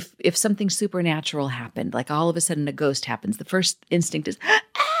if something supernatural happened, like all of a sudden a ghost happens, the first instinct is,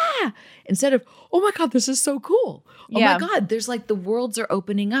 instead of, oh my God, this is so cool. Oh my God, there's like the worlds are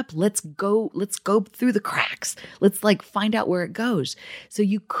opening up. Let's go through the cracks. Let's like find out where it goes. So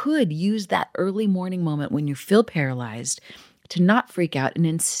you could use that early morning moment when you feel paralyzed to not freak out and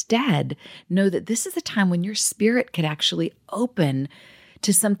instead know that this is a time when your spirit could actually open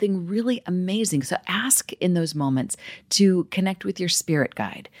to something really amazing. So ask in those moments to connect with your spirit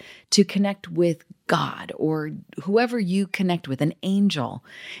guide, to connect with God or whoever you connect with, an angel.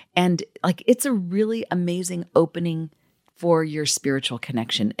 And like, it's a really amazing opening for your spiritual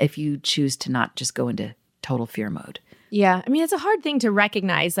connection if you choose to not just go into total fear mode. Yeah. I mean, it's a hard thing to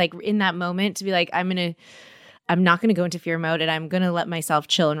recognize, like in that moment, to be like, I'm not going to go into fear mode and I'm going to let myself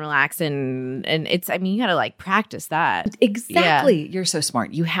chill and relax. And it's, I mean, you got to like practice that. Exactly. Yeah. You're so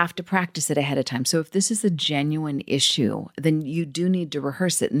smart. You have to practice it ahead of time. So if this is a genuine issue, then you do need to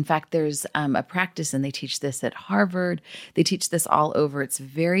rehearse it. In fact, there's a practice, and they teach this at Harvard. They teach this all over. It's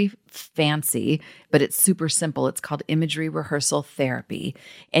very fancy, but it's super simple. It's called imagery rehearsal therapy.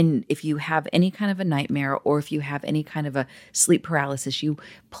 And if you have any kind of a nightmare, or if you have any kind of a sleep paralysis, you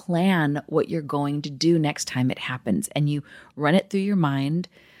plan what you're going to do next time it happens, and you run it through your mind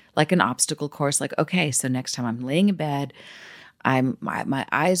like an obstacle course. Like, okay, so next time I'm laying in bed, my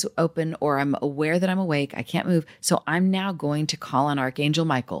eyes open, or I'm aware that I'm awake, I can't move. So I'm now going to call on Archangel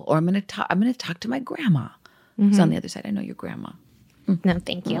Michael, or I'm going to talk to my grandma. Who's on the other side. I know your grandma. No,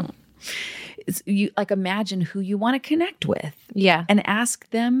 thank you. You like imagine who you want to connect with. Yeah. And ask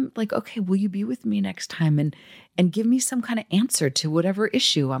them like, okay, will you be with me next time? And give me some kind of answer to whatever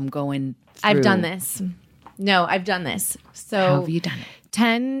issue I'm going through. I've done this. No, I've done this. So how have you done it?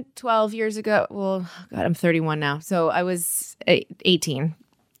 10, 12 years ago. Well, God, I'm 31 now. So I was 18,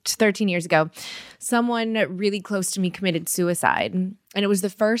 13 years ago. Someone really close to me committed suicide. And it was the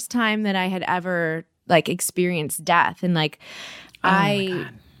first time that I had ever like experienced death. And like, I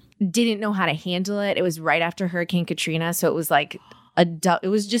didn't know how to handle it. It was right after Hurricane Katrina. So it was like it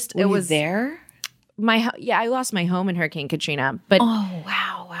was just, Were it you was there. I lost my home in Hurricane Katrina, but Oh,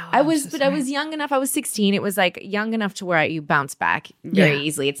 wow. I was young enough. I was 16. It was like young enough to where you bounce back very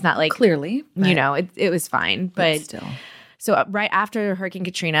easily. It's not like Clearly, you know, it was fine, but still. So right after Hurricane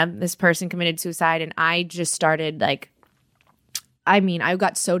Katrina, this person committed suicide, and I just started like, I mean, I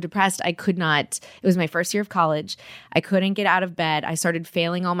got so depressed. I could not, it was my first year of college. I couldn't get out of bed. I started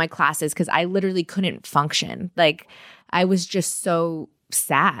failing all my classes because I literally couldn't function. Like I was just so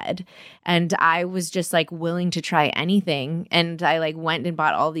sad, and I was just like willing to try anything. And I like went and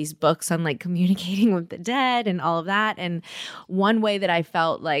bought all these books on like communicating with the dead and all of that. And one way that I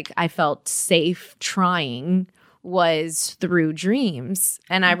felt safe trying was through dreams.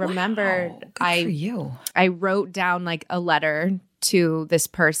 And I remember I wrote down like a letter to this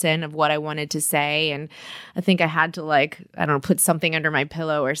person of what I wanted to say. And I think I had to like, I don't know, put something under my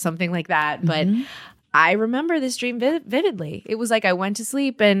pillow or something like that. But I remember this dream vividly. It was like I went to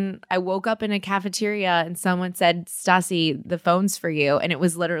sleep and I woke up in a cafeteria and someone said, Stassi, the phone's for you. And it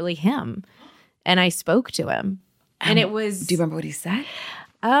was literally him. And I spoke to him. And it was... Do you remember what he said?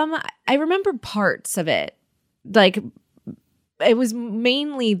 I remember parts of it. Like, it was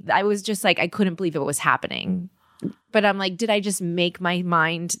mainly, I was just like, I couldn't believe it was happening. But I'm like, did I just make my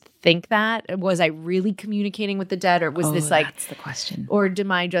mind think that? Was I really communicating with the dead? Or was this like... That's the question. Or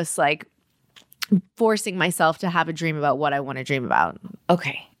am I just like forcing myself to have a dream about what I want to dream about?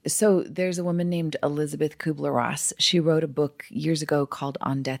 Okay. So there's a woman named Elizabeth Kubler-Ross. She wrote a book years ago called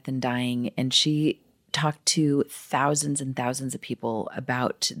On Death and Dying, and she talked to thousands and thousands of people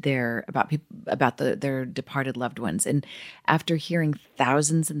about their departed loved ones. And after hearing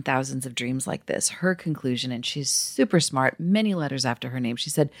thousands and thousands of dreams like this, her conclusion, and she's super smart, many letters after her name, she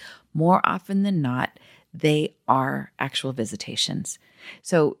said, more often than not, they are actual visitations.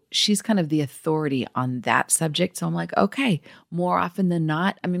 So she's kind of the authority on that subject. So I'm like, okay, more often than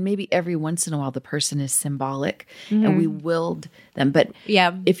not, I mean, maybe every once in a while the person is symbolic and we willed them. But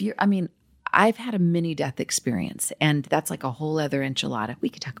yeah, I've had a mini death experience, and that's like a whole other enchilada. We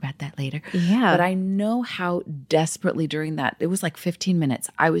could talk about that later. Yeah. But I know how desperately during that, it was like 15 minutes,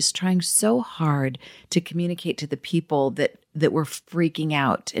 I was trying so hard to communicate to the people that were freaking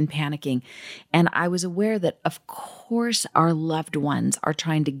out and panicking. And I was aware that, of course, our loved ones are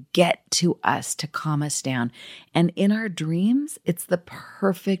trying to get to us to calm us down. And in our dreams, it's the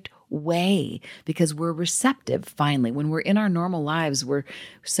perfect way because we're receptive finally. When we're in our normal lives,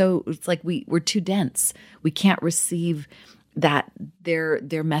 it's like we're too dense. We can't receive that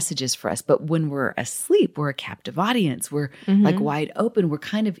their messages for us. But when we're asleep, we're a captive audience. We're like wide open. We're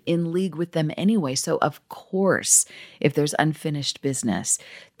kind of in league with them anyway. So of course, if there's unfinished business,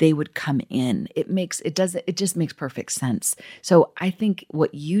 they would come in. It just makes perfect sense. So I think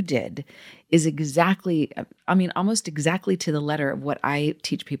what you did is almost exactly to the letter of what I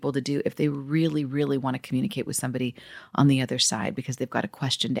teach people to do if they really, really want to communicate with somebody on the other side because they've got a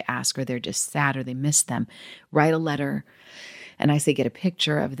question to ask, or they're just sad, or they miss them. Write a letter And I say, get a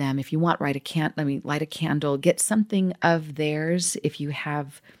picture of them. If you want, light a candle, get something of theirs. If you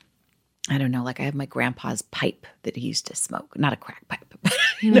have, I don't know, like I have my grandpa's pipe that he used to smoke, not a crack pipe.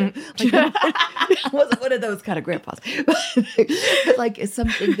 It wasn't one of those kind of grandpas, but like it's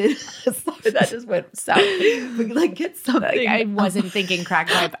something that just went south. But like get something. Like, I wasn't thinking crack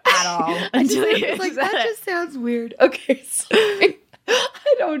pipe at all until you like said that it. just sounds weird. Okay, so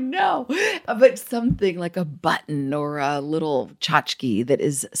I don't know, but something like a button or a little tchotchke that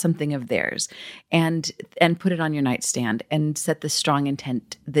is something of theirs, and put it on your nightstand and set the strong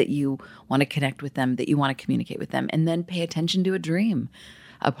intent that you want to connect with them, that you want to communicate with them, and then pay attention to a dream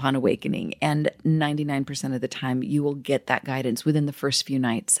upon awakening. And 99% of the time you will get that guidance within the first few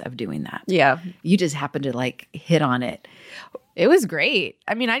nights of doing that. Yeah. You just happen to like hit on it. It was great.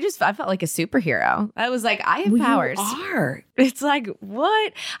 I mean, I felt like a superhero. I was like, I have powers. You are. It's like,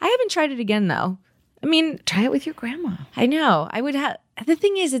 what? I haven't tried it again though. I mean, Try it with your grandma. I know. I would have. The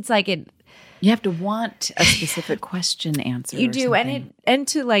thing is, it's like You have to want a specific question answered. You do, and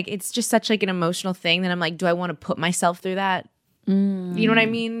to like, it's just such like an emotional thing that I'm like, do I want to put myself through that? You know what I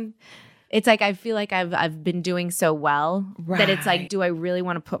mean? It's like I feel like I've been doing so well that it's like, do I really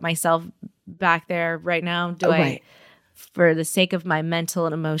want to put myself back there right now? Do I, for the sake of my mental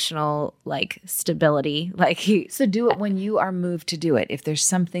and emotional like stability, like so do it when you are moved to do it. If there's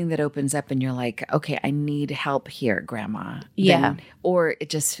something that opens up and you're like, okay, I need help here, Grandma. Yeah. Or it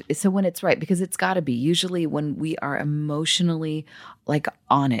just so when it's right, because it's got to be usually when we are emotionally like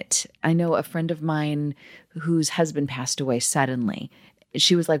on it. I know a friend of mine whose husband passed away suddenly.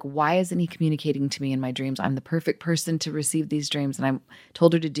 She was like, why isn't he communicating to me in my dreams? I'm the perfect person to receive these dreams. And I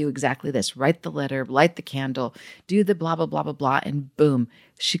told her to do exactly this: write the letter, light the candle, do the blah, blah, blah, blah, blah. And boom,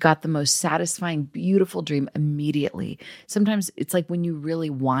 she got the most satisfying, beautiful dream immediately. Sometimes it's like when you really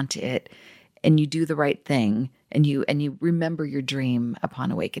want it and you do the right thing and you remember your dream upon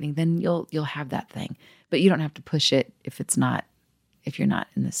awakening, then you'll have that thing. But you don't have to push it if you're not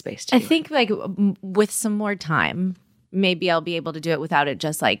in the space to I do it. think like with some more time, maybe I'll be able to do it without it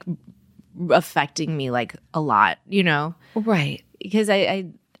just like affecting me like a lot, you know? Right. Because I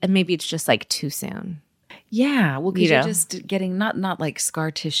maybe it's just like too soon. Yeah. Well, because You you're know? just getting not like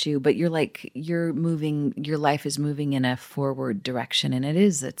scar tissue, but you're moving, your life is moving in a forward direction. And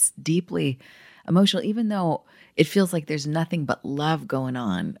it's deeply emotional, even though it feels like there's nothing but love going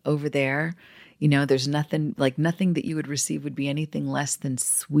on over there. You know, there's nothing that you would receive would be anything less than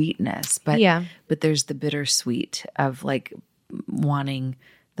sweetness. But but there's the bittersweet of like wanting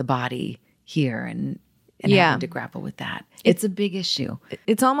the body here and having to grapple with that. It's a big issue.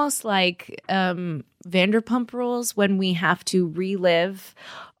 It's almost like Vanderpump Rules when we have to relive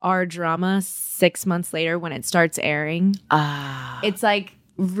our drama 6 months later when it starts airing. It's like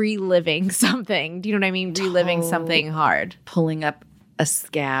reliving something. Do you know what I mean? Reliving something hard. Pulling up a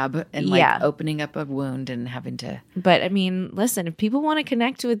scab and like opening up a wound and having to. But I mean, listen, if people want to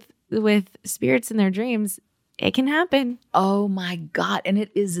connect with spirits in their dreams, it can happen. Oh my God. And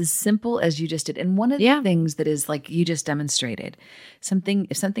it is as simple as you just did. And one of the things that is like you just demonstrated,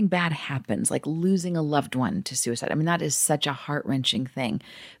 if something bad happens, like losing a loved one to suicide, I mean, that is such a heart-wrenching thing.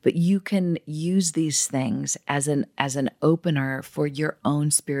 But you can use these things as an opener for your own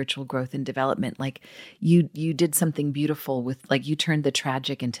spiritual growth and development. Like you did something beautiful with, like, you turned the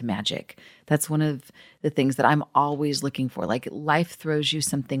tragic into magic. That's one of the things that I'm always looking for. Like life throws you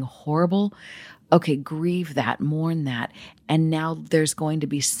something horrible. Okay, grieve that, mourn that. And now there's going to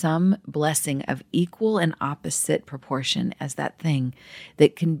be some blessing of equal and opposite proportion as that thing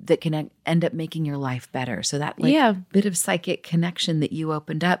that can end up making your life better. So that bit of psychic connection that you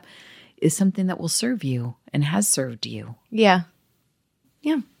opened up is something that will serve you and has served you. Yeah.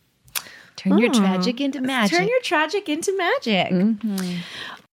 Yeah. Turn your tragic into magic. Turn your tragic into magic. Mm-hmm.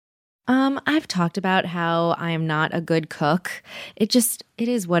 I've talked about how I am not a good cook. It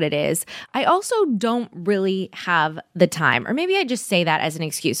is what it is. I also don't really have the time, or maybe I just say that as an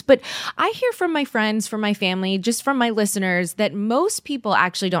excuse. But I hear from my friends, from my family, just from my listeners that most people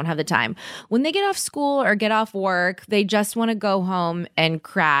actually don't have the time. When they get off school or get off work, they just want to go home and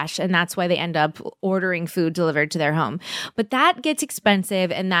crash. And that's why they end up ordering food delivered to their home. But that gets expensive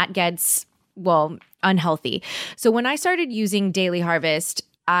and that gets, unhealthy. So when I started using Daily Harvest,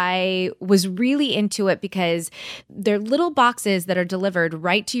 I was really into it because they're little boxes that are delivered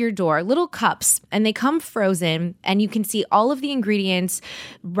right to your door, little cups, and they come frozen, and you can see all of the ingredients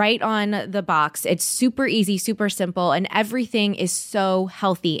right on the box. It's super easy, super simple, and everything is so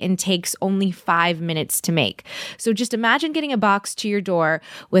healthy and takes only 5 minutes to make. So just imagine getting a box to your door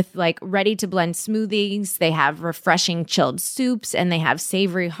with like ready to blend smoothies. They have refreshing chilled soups, and they have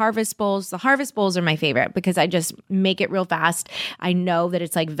savory harvest bowls. The harvest bowls are my favorite because I just make it real fast. I know that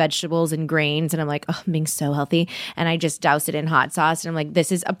it's like vegetables and grains, and I'm like, oh, I'm being so healthy. And I just douse it in hot sauce, and I'm like,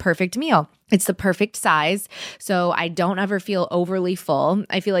 this is a perfect meal. It's the perfect size, so I don't ever feel overly full.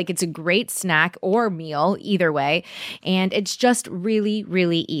 I feel like it's a great snack or meal, either way, and it's just really,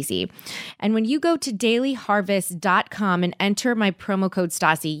 really easy. And when you go to dailyharvest.com and enter my promo code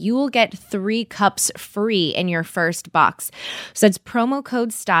Stassi, you will get 3 cups free in your first box. So that's promo code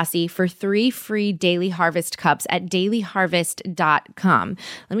Stassi for 3 free Daily Harvest cups at dailyharvest.com.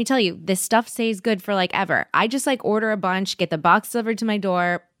 Let me tell you, this stuff stays good for like ever. I just like order a bunch, get the box delivered to my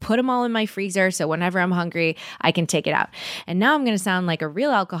door, put them all in my freezer so whenever I'm hungry, I can take it out. And now I'm going to sound like a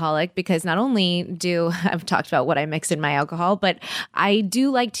real alcoholic because not only do I've talked about what I mix in my alcohol, but I do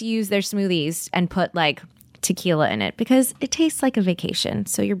like to use their smoothies and put like tequila in it because it tastes like a vacation.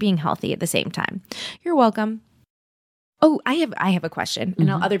 So you're being healthy at the same time. You're welcome. Oh, I have a question. And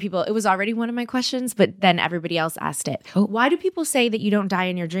other people, it was already one of my questions, but then everybody else asked it. Why do people say that you don't die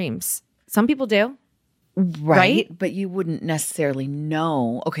in your dreams? Some people do. Right? But you wouldn't necessarily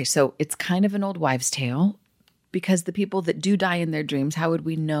know. Okay, so it's kind of an old wives' tale because the people that do die in their dreams, how would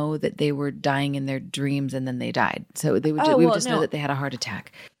we know that they were dying in their dreams and then they died? So we would just know that they had a heart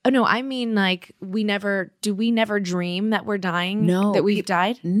attack. Oh, no, I mean like we never dream that we're dying? No. That we've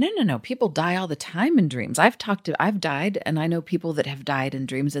died? No. People die all the time in dreams. I've died, and I know people that have died in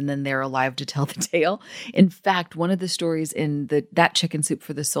dreams and then they're alive to tell the tale. In fact, one of the stories in That Chicken Soup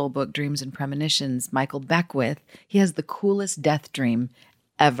for the Soul book, Dreams and Premonitions, Michael Beckwith, he has the coolest death dream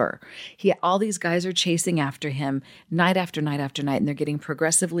ever. All these guys are chasing after him night after night after night, and they're getting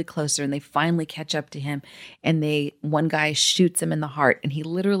progressively closer, and they finally catch up to him, and one guy shoots him in the heart, and he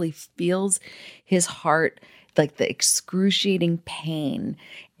literally feels his heart, like the excruciating pain,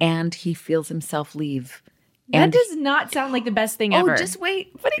 and he feels himself leave. That does not sound like the best thing ever. Oh, just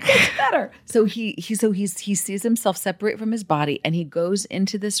wait, but it gets better. So he sees himself separate from his body, and he goes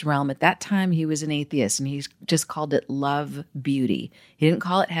into this realm. At that time, he was an atheist, and he just called it love beauty. He didn't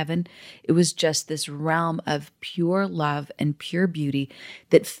call it heaven. It was just this realm of pure love and pure beauty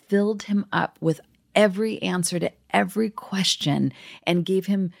that filled him up with every answer to every question and gave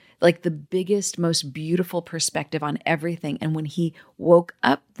him like the biggest, most beautiful perspective on everything. And when he woke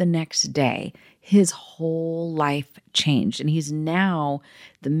up the next day, his whole life changed. And he's now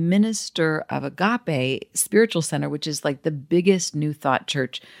the minister of Agape Spiritual Center, which is like the biggest New Thought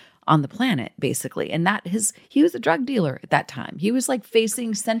church on the planet, basically. And he was a drug dealer at that time. He was like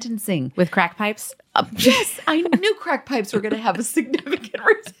facing sentencing. With crack pipes? Yes, I knew crack pipes were going to have a significant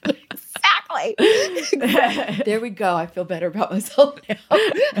reason. Exactly. There we go. I feel better about myself now.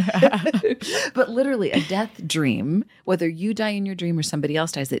 But literally, a death dream, whether you die in your dream or somebody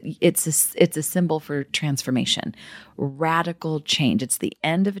else dies, it's a symbol for transformation, radical change. It's the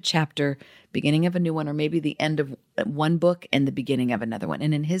end of a chapter, beginning of a new one, or maybe the end of one book and the beginning of another one.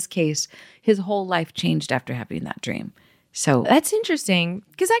 And in his case, his whole life changed after having that dream. So that's interesting.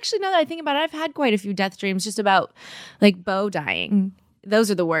 Because actually, now that I think about it, I've had quite a few death dreams just about like Bo dying.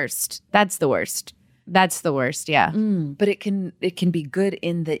 Those are the worst. That's the worst. That's the worst, yeah. But it can be good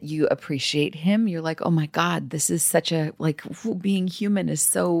in that you appreciate him. You're like, oh my God, this is such a, like, being human is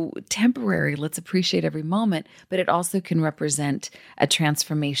so temporary. Let's appreciate every moment. But it also can represent a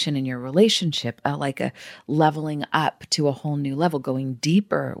transformation in your relationship, like a leveling up to a whole new level, going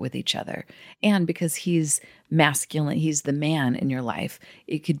deeper with each other. And because he's masculine, he's the man in your life,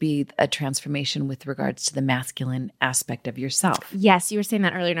 it could be a transformation with regards to the masculine aspect of yourself. Yes, you were saying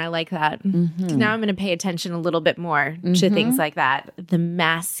that earlier, and I like that. Mm-hmm. Now I'm going to pay attention a little bit more to things like that. The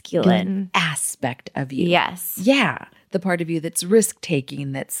masculine aspect of you. Yes. Yeah. The part of you that's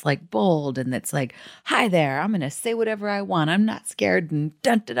risk-taking, that's like bold, and that's like, hi there, I'm going to say whatever I want. I'm not scared, and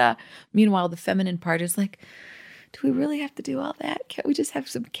dun-da-da. Meanwhile, the feminine part is like, do we really have to do all that? Can't we just have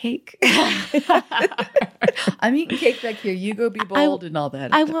some cake? I'm eating cake back here. You go be bold and all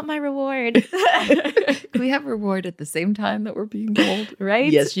that. I want my reward. Can we have reward at the same time that we're being bold?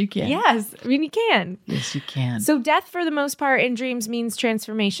 Right? Yes, you can. Yes. I mean, you can. Yes, you can. So death, for the most part, in dreams means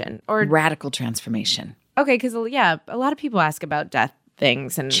transformation. Or radical transformation. Okay, because, yeah, a lot of people ask about death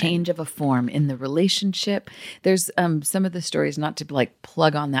things and change of a form in the relationship. There's some of the stories, not to like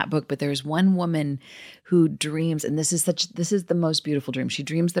plug on that book, but there's one woman who dreams, and this is the most beautiful dream. She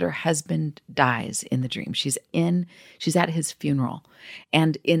dreams that her husband dies in the dream. She's at his funeral.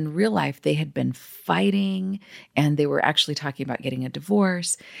 And in real life, they had been fighting and they were actually talking about getting a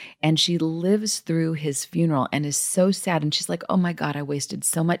divorce. And she lives through his funeral and is so sad. And she's like, oh my God, I wasted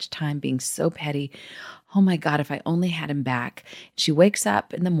so much time being so petty. Oh my God, if I only had him back. She wakes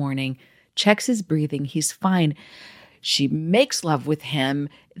up in the morning, checks his breathing. He's fine. She makes love with him.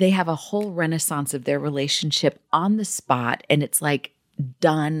 They have a whole renaissance of their relationship on the spot. And it's like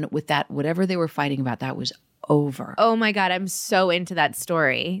done with that. Whatever they were fighting about, that was over. Oh my God, I'm so into that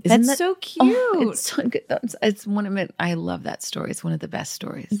story. Isn't That's so cute. Oh, it's so good. It's one of it. I love that story. It's one of the best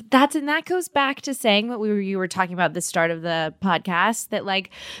stories. That goes back to saying what you were talking about at the start of the podcast, that like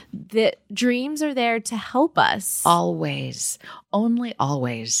the dreams are there to help us. Always. Only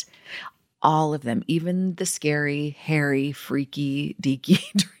always. All of them, even the scary, hairy, freaky,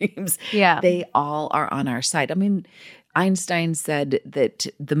 deaky dreams. Yeah. They all are on our side. I mean, Einstein said that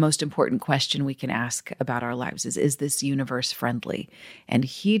the most important question we can ask about our lives is this universe friendly? And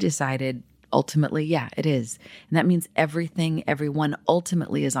he decided ultimately, yeah, it is. And that means everything, everyone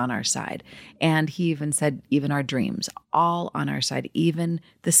ultimately is on our side. And he even said, even our dreams, all on our side, even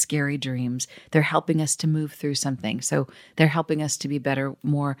the scary dreams, they're helping us to move through something. So they're helping us to be better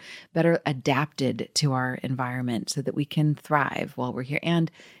adapted to our environment so that we can thrive while we're here and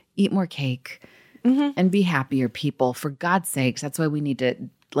eat more cake. Mm-hmm. And be happier people, for God's sakes. That's why we need to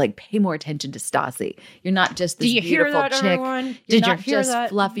like pay more attention to Stassi. You're not just this beautiful chick. Everyone? You're not just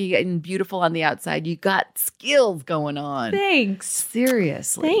fluffy and beautiful on the outside. You got skills going on. Thanks.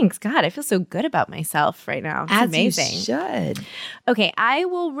 Seriously. Thanks. God, I feel so good about myself right now. It's amazing. You should. Okay, I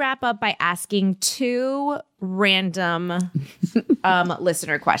will wrap up by asking 2 random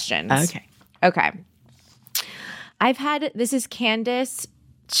listener questions. Okay. This is Candace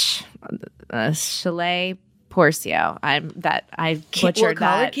Chalet Porcio. I butchered we'll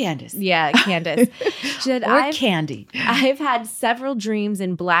call that. Her Candace. Yeah, Candace. She said, Candy. I've had several dreams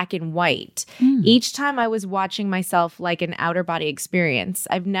in black and white. Each time I was watching myself like an outer body experience.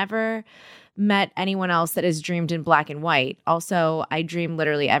 I've never met anyone else that has dreamed in black and white. Also, I dream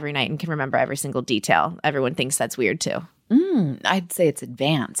literally every night and can remember every single detail. Everyone thinks that's weird too. I'd say it's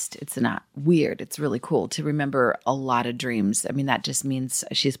advanced. It's not weird. It's really cool to remember a lot of dreams. I mean, that just means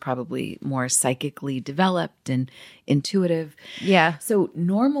she's probably more psychically developed and intuitive. Yeah. So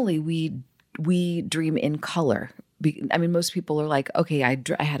normally we dream in color. I mean, most people are like, okay, I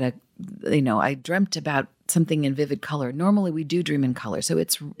dreamt about something in vivid color. Normally we do dream in color. So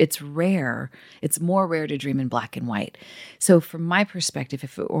it's rare. It's more rare to dream in black and white. So from my perspective,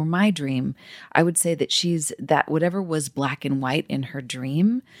 if it were my dream, I would say that whatever was black and white in her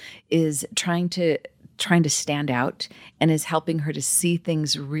dream is trying to stand out and is helping her to see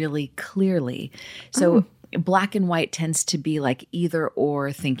things really clearly. So black and white tends to be like either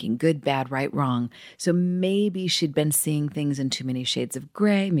or thinking, good, bad, right, wrong. So maybe she'd been seeing things in too many shades of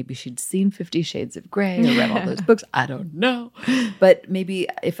gray. Maybe she'd seen 50 Shades of Grey or read all those books. I don't know. But maybe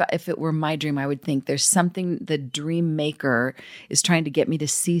if it were my dream, I would think there's something the dream maker is trying to get me to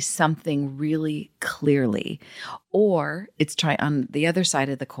see something really clearly. Or it's trying on the other side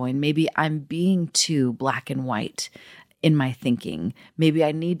of the coin. Maybe I'm being too black and white in my thinking. Maybe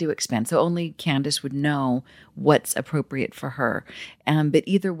I need to expand. So only Candace would know what's appropriate for her. But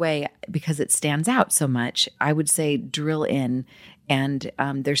either way, because it stands out so much, I would say drill in and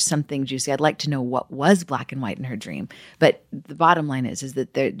there's something juicy. I'd like to know what was black and white in her dream. But the bottom line is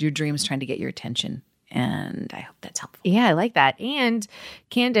that your dream's trying to get your attention. And I hope that's helpful. Yeah, I like that. And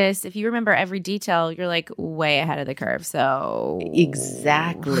Candace, if you remember every detail, you're like way ahead of the curve. So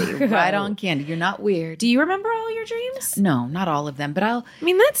exactly. Right on, Candy. You're not weird. Do you remember all your dreams? No, not all of them. But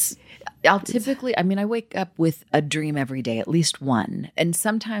I'll typically, I wake up with a dream every day, at least one. And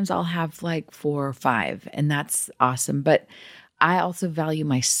sometimes I'll have like 4 or 5, and that's awesome. But I also value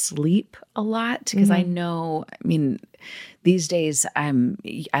my sleep a lot because I know, these days, I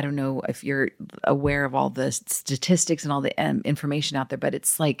don't know if you're aware of all the statistics and all the information out there, but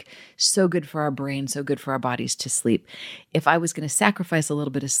it's like so good for our brain, so good for our bodies to sleep. If I was going to sacrifice a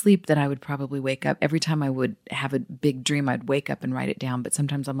little bit of sleep, then I would probably wake up. Every time I would have a big dream, I'd wake up and write it down. But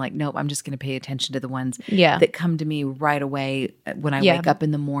sometimes I'm like, nope, I'm just going to pay attention to the ones that come to me right away when I wake up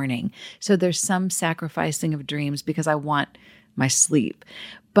in the morning. So there's some sacrificing of dreams because I want my sleep.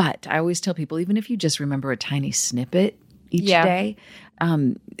 But I always tell people, even if you just remember a tiny snippet each day,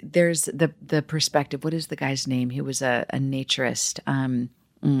 there's the perspective. What is the guy's name? He was a naturist.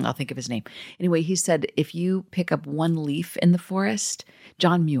 I'll think of his name. Anyway, he said, if you pick up one leaf in the forest,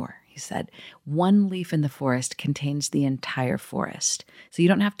 John Muir, he said, one leaf in the forest contains the entire forest. So you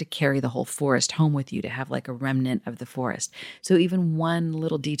don't have to carry the whole forest home with you to have like a remnant of the forest. So even one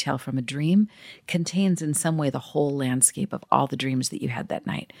little detail from a dream contains in some way the whole landscape of all the dreams that you had that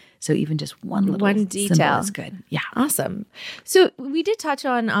night. So even just one detail symbol is good. Yeah. Awesome. So we did touch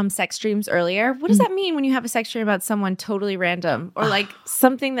on sex dreams earlier. What does that mean when you have a sex dream about someone totally random or like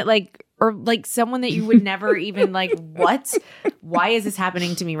something that like, or like someone that you would never even like, what? Why is this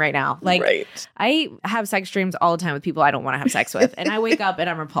happening to me right now? Like, I have sex dreams all the time with people I don't want to have sex with. And I wake up and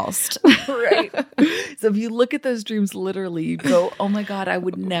I'm repulsed. Right. So if you look at those dreams literally, you go, oh my God, I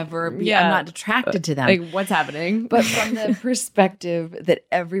would never be, I'm not attracted to them. Like, what's happening? But from the perspective that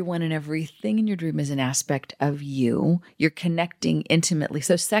everyone and everything in your dream is an aspect of you, you're connecting intimately.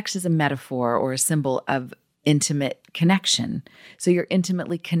 So sex is a metaphor or a symbol of intimate connection. So you're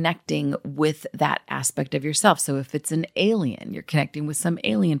intimately connecting with that aspect of yourself. So if it's an alien, you're connecting with some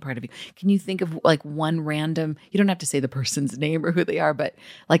alien part of you. Can you think of like one random, you don't have to say the person's name or who they are, but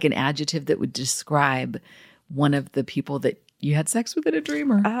like an adjective that would describe one of the people that you had sex with in a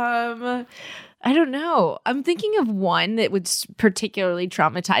dream? Or? I don't know. I'm thinking of one that was particularly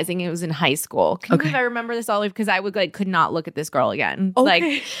traumatizing. It was in high school. Can you believe I remember this all because I would could not look at this girl again.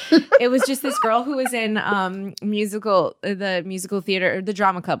 Okay. Like it was just this girl who was in the musical theater, or the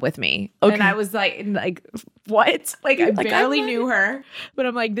drama club with me. Okay. And I was like what? Like I barely knew her, but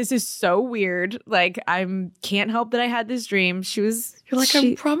I'm like, this is so weird. Like can't help that I had this dream. She was. You're like,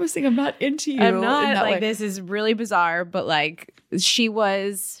 I'm promising I'm not into you. I'm not like, this is really bizarre, but like she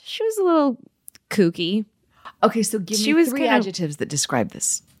was a little kooky. Okay, so give me three adjectives that describe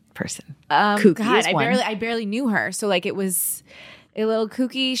this person. Kooky God, is one. I barely knew her. So like it was a little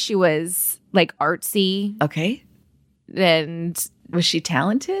kooky. She was like artsy. Okay. And was she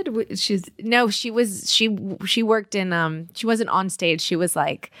talented? She worked in she wasn't on stage. She was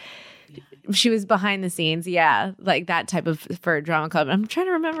like she was behind the scenes, like that type of for a drama club. I'm trying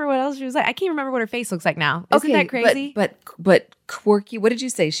to remember what else she was like. I can't remember what her face looks like now. Isn't that crazy? But quirky. What did you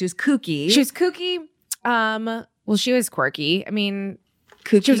say? She was kooky. She was kooky. Well, she was quirky. I mean,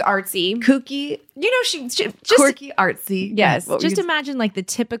 kooky. She was artsy. Kooky. She just quirky, artsy. Yes. Just imagine like the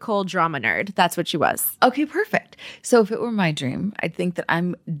typical drama nerd. That's what she was. Okay, perfect. So if it were my dream, I'd think that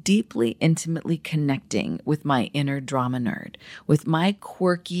I'm deeply, intimately connecting with my inner drama nerd, with my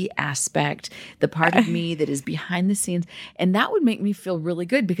quirky aspect, the part of me that is behind the scenes. And that would make me feel really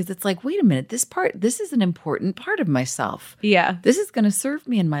good because it's like, wait a minute, this is an important part of myself. Yeah. This is going to serve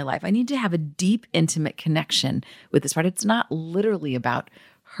me in my life. I need to have a deep, intimate connection with this part. It's not literally about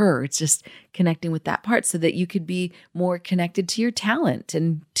her. It's just connecting with that part so that you could be more connected to your talent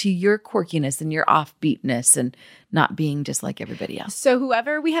and to your quirkiness and your offbeatness and not being just like everybody else. So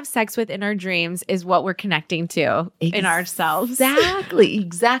whoever we have sex with in our dreams is what we're connecting to in ourselves.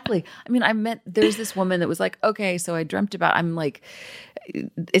 Exactly. I mean, there's this woman that was like, okay, so I dreamt about, I'm like,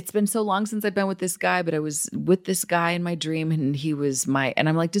 it's been so long since I've been with this guy, but I was with this guy in my dream and he was and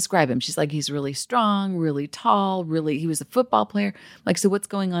I'm like, describe him. She's like, he's really strong, really tall, he was a football player. I'm like, so what's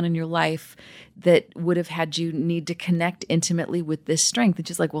going on in your life that would have had you need to connect intimately with this strength? And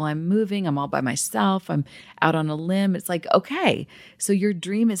she's like, well, I'm moving. I'm all by myself. I'm out on a limb. It's like, okay, so your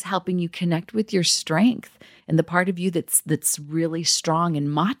dream is helping you connect with your strength and the part of you that's really strong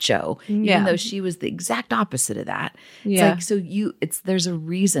and macho, even though she was the exact opposite of that. Yeah. It's like, there's a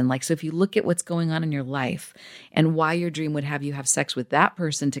reason. Like, so if you look at what's going on in your life and why your dream would have you have sex with that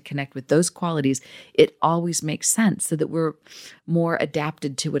person to connect with those qualities, it always makes sense so that we're more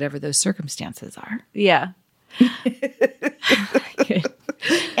adapted to whatever those circumstances are. Yeah.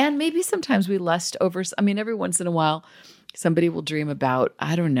 And maybe sometimes we lust over, every once in a while, somebody will dream about,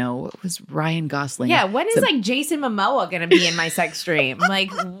 I don't know, it was Ryan Gosling. Yeah, when is like Jason Momoa going to be in my sex dream?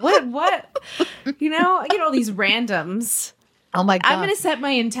 Like, what? I get all these randoms. Oh my God. I'm going to set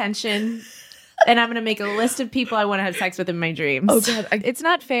my intention and I'm going to make a list of people I want to have sex with in my dreams. Oh God. It's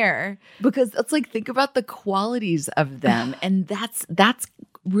not fair. Because it's like, think about the qualities of them. And that's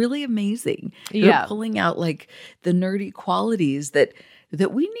really amazing. You're pulling out like the nerdy qualities that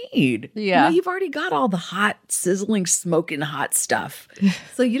we need. Yeah. You've already got all the hot, sizzling, smoking hot stuff.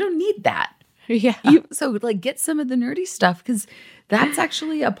 So you don't need that. Yeah. So like get some of the nerdy stuff because that's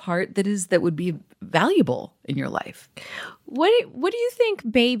actually a part that would be valuable in your life. What do you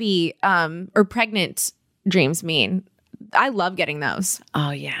think baby or pregnant dreams mean? I love getting those.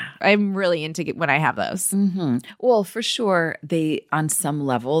 Oh, yeah. I'm really into when I have those. Mm-hmm. Well, for sure, they, on some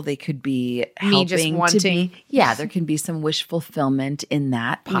level, they could be Me just helping wanting. to be, yeah, there can be some wish fulfillment in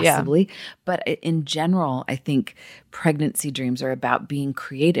that, possibly. But in general, I think pregnancy dreams are about being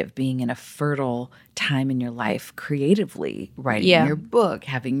creative, being in a fertile time in your life creatively, writing your book,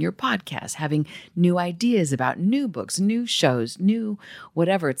 having your podcast, having new ideas about new books, new shows, new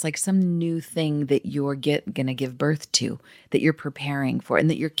whatever. It's like some new thing that you're going to give birth to, that you're preparing for and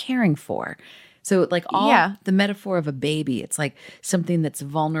that you're caring for. So like the metaphor of a baby, it's like something that's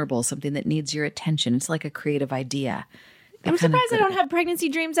vulnerable, something that needs your attention. It's like a creative idea. I'm surprised I don't have pregnancy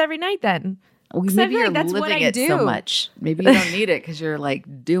dreams every night then. Well, maybe you're that's what living I it do. so much. Maybe you don't need it because you're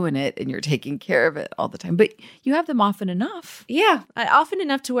like doing it and you're taking care of it all the time. But you have them often enough. Yeah, often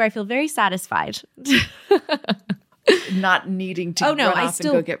enough to where I feel very satisfied. Not needing to run off and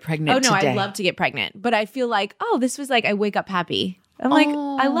go get pregnant today. I'd love to get pregnant. But I feel like, this was like I wake up happy. I'm like,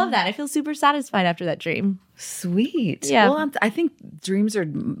 I love that. I feel super satisfied after that dream. Sweet. Yeah. Well, I think dreams are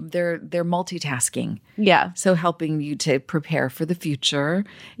they're multitasking. Yeah. So helping you to prepare for the future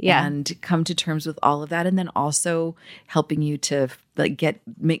and come to terms with all of that, and then also helping you to like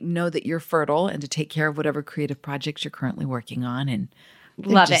know that you're fertile and to take care of whatever creative projects you're currently working on. And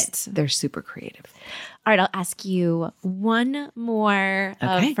love it. They're super creative. All right, I'll ask you one more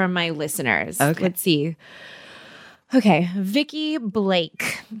from my listeners. Okay. Let's see. Okay, Vicky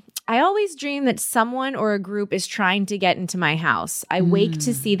Blake. I always dream that someone or a group is trying to get into my house. I wake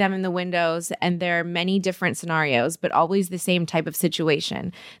to see them in the windows, and there are many different scenarios, but always the same type of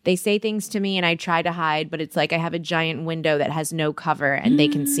situation. They say things to me, and I try to hide, but it's like I have a giant window that has no cover, and they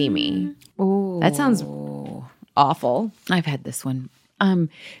can see me. Oh, that sounds awful. I've had this one.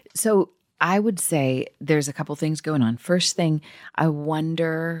 So I would say there's a couple things going on. First thing, I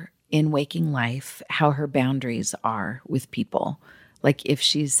wonder in waking life how her boundaries are with people. Like if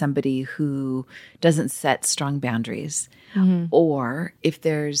she's somebody who doesn't set strong boundaries, or if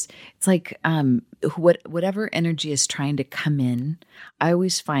it's like whatever energy is trying to come in. I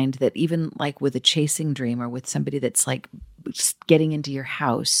always find that even like with a chasing dream or with somebody that's like getting into your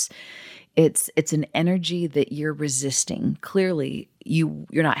house, it's an energy that you're resisting. Clearly,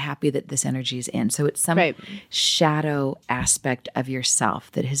 you're not happy that this energy is in. So it's some shadow aspect of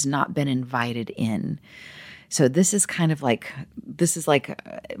yourself that has not been invited in. So this is like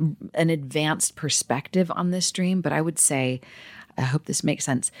an advanced perspective on this dream. But I would say, I hope this makes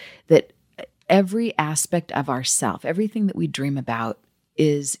sense, that every aspect of ourself, everything that we dream about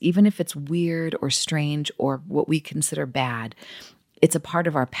is, even if it's weird or strange or what we consider bad, it's a part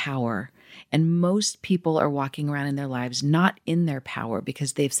of our power. And most people are walking around in their lives not in their power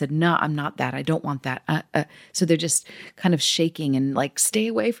because they've said, no, I'm not that. I don't want that. So they're just kind of shaking and like, stay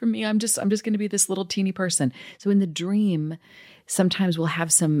away from me. I'm just going to be this little teeny person. So in the dream, sometimes we'll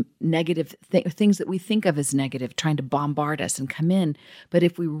have some negative things that we think of as negative trying to bombard us and come in. But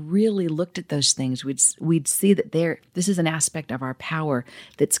if we really looked at those things, we'd see that this is an aspect of our power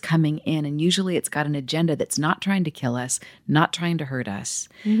that's coming in. And usually it's got an agenda that's not trying to kill us, not trying to hurt us,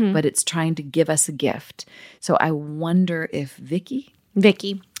 but it's trying to give us a gift. So I wonder if Vicky,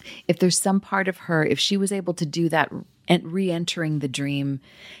 if there's some part of her, if she was able to do that and re-entering the dream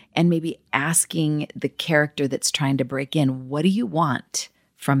and maybe asking the character that's trying to break in, what do you want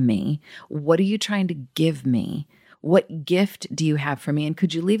from me? What are you trying to give me? What gift do you have for me? And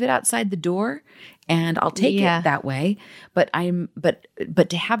could you leave it outside the door? And I'll take it that way. But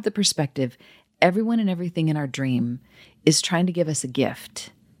to have the perspective, everyone and everything in our dream is trying to give us a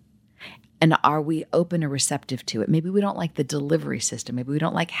gift. And are we open or receptive to it? Maybe we don't like the delivery system. Maybe we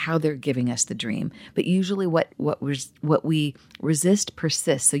don't like how they're giving us the dream. But usually what we resist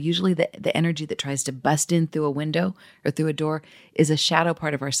persists. So usually the energy that tries to bust in through a window or through a door is a shadow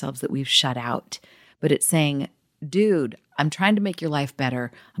part of ourselves that we've shut out. But it's saying, dude, I'm trying to make your life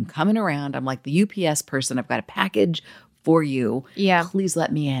better. I'm coming around. I'm like the UPS person. I've got a package for you. Yeah. Please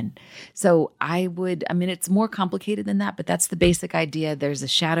let me in. So it's more complicated than that, but that's the basic idea. There's a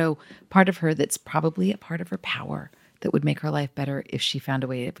shadow part of her that's probably a part of her power that would make her life better if she found a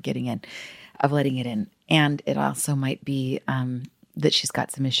way of getting in, of letting it in. And it also might be that she's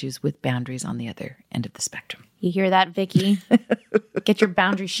got some issues with boundaries on the other end of the spectrum. You hear that, Vicky? Get your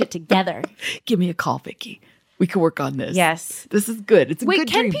boundary shit together. Give me a call, Vicky. We can work on this. Yes. This is good. It's a good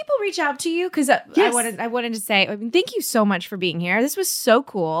dream. Can people reach out to you? Because yes. I wanted to say, thank you so much for being here. This was so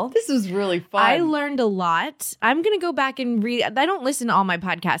cool. This was really fun. I learned a lot. I'm going to go back and read. I don't listen to all my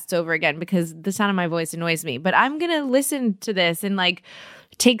podcasts over again because the sound of my voice annoys me. But I'm going to listen to this and like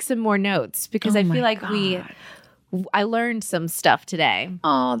take some more notes because I feel like I learned some stuff today.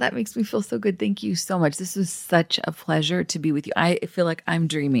 Oh, that makes me feel so good. Thank you so much. This was such a pleasure to be with you. I feel like I'm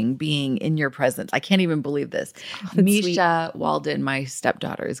dreaming being in your presence. I can't even believe this. Misha Walden, my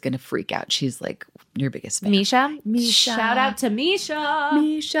stepdaughter, is going to freak out. She's like your biggest fan. Misha? Misha. Shout out to Misha.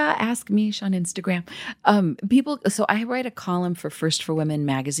 Misha, ask Misha on Instagram. So I write a column for First for Women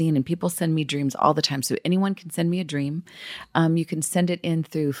magazine, and people send me dreams all the time. So anyone can send me a dream. You can send it in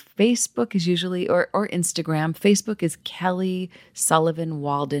through Facebook is usually, or Instagram. Facebook is Kelly Sullivan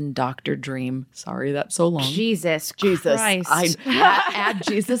Walden Dr. Dream. Sorry, that's so long. Jesus Christ. Christ. Add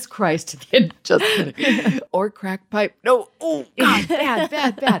Jesus Christ to the end. Just kidding. Or crack pipe. No. Oh, God,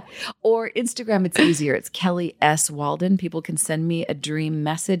 bad. Or Instagram, it's easier. It's Kelly S. Walden. People can send me a dream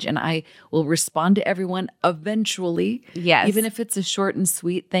message and I will respond to everyone eventually. Yes. Even if it's a short and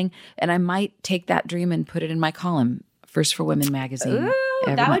sweet thing. And I might take that dream and put it in my column, First for Women magazine. Ooh,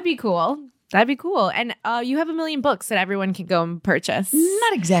 that would be cool. That'd be cool. And you have 1 million books that everyone can go and purchase.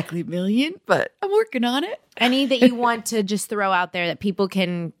 Not exactly 1 million, but I'm working on it. Any that you want to just throw out there that people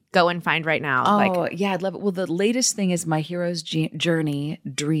can go and find right now? Yeah, I'd love it. Well, the latest thing is my Hero's Journey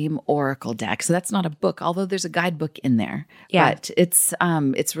Dream Oracle deck. So that's not a book, although there's a guidebook in there. Yeah. But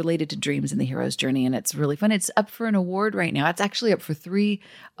it's related to dreams in the Hero's Journey, and it's really fun. It's up for an award right now. It's actually up for 3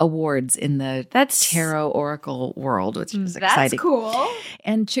 awards in the Tarot Oracle world, which is exciting. That's cool.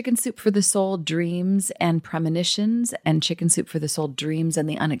 And Chicken Soup for the Soul, Dreams and Premonitions, and Chicken Soup for the Soul, Dreams and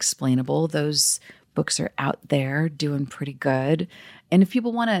the Unexplainable. Those books are out there doing pretty good. And if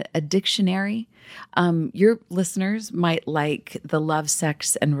people want a dictionary, your listeners might like the Love,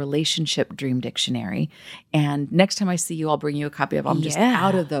 Sex, and Relationship Dream Dictionary. And next time I see you, I'll bring you a copy of. I'm just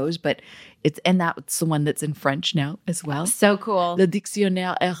out of those, but that's the one that's in French now as well. So cool. Le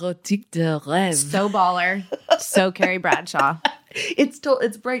Dictionnaire Érotique de Rêve. So baller. So Carrie Bradshaw. It's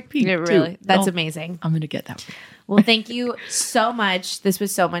bright pink. Really, too. that's amazing. I'm gonna get that. Well, thank you so much. This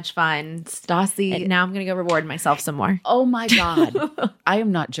was so much fun, Stassi. And now I'm gonna go reward myself some more. Oh my God, I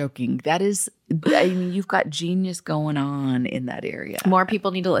am not joking. That is, I mean, you've got genius going on in that area. More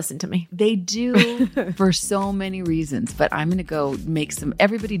people need to listen to me. They do for so many reasons. But I'm gonna go make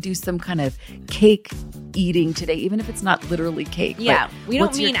everybody do some kind of cake eating today, even if it's not literally cake. Yeah, we don't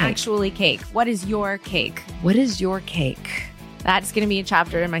what's your mean cake? actually cake. What is your cake? What is your cake? That's going to be a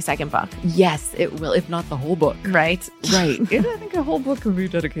chapter in my second book. Yes, it will, if not the whole book. Right. Right. And I think a whole book will be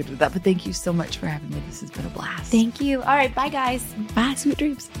dedicated to that. But thank you so much for having me. This has been a blast. Thank you. All right. Bye, guys. Bye. Sweet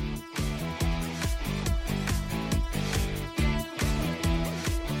dreams.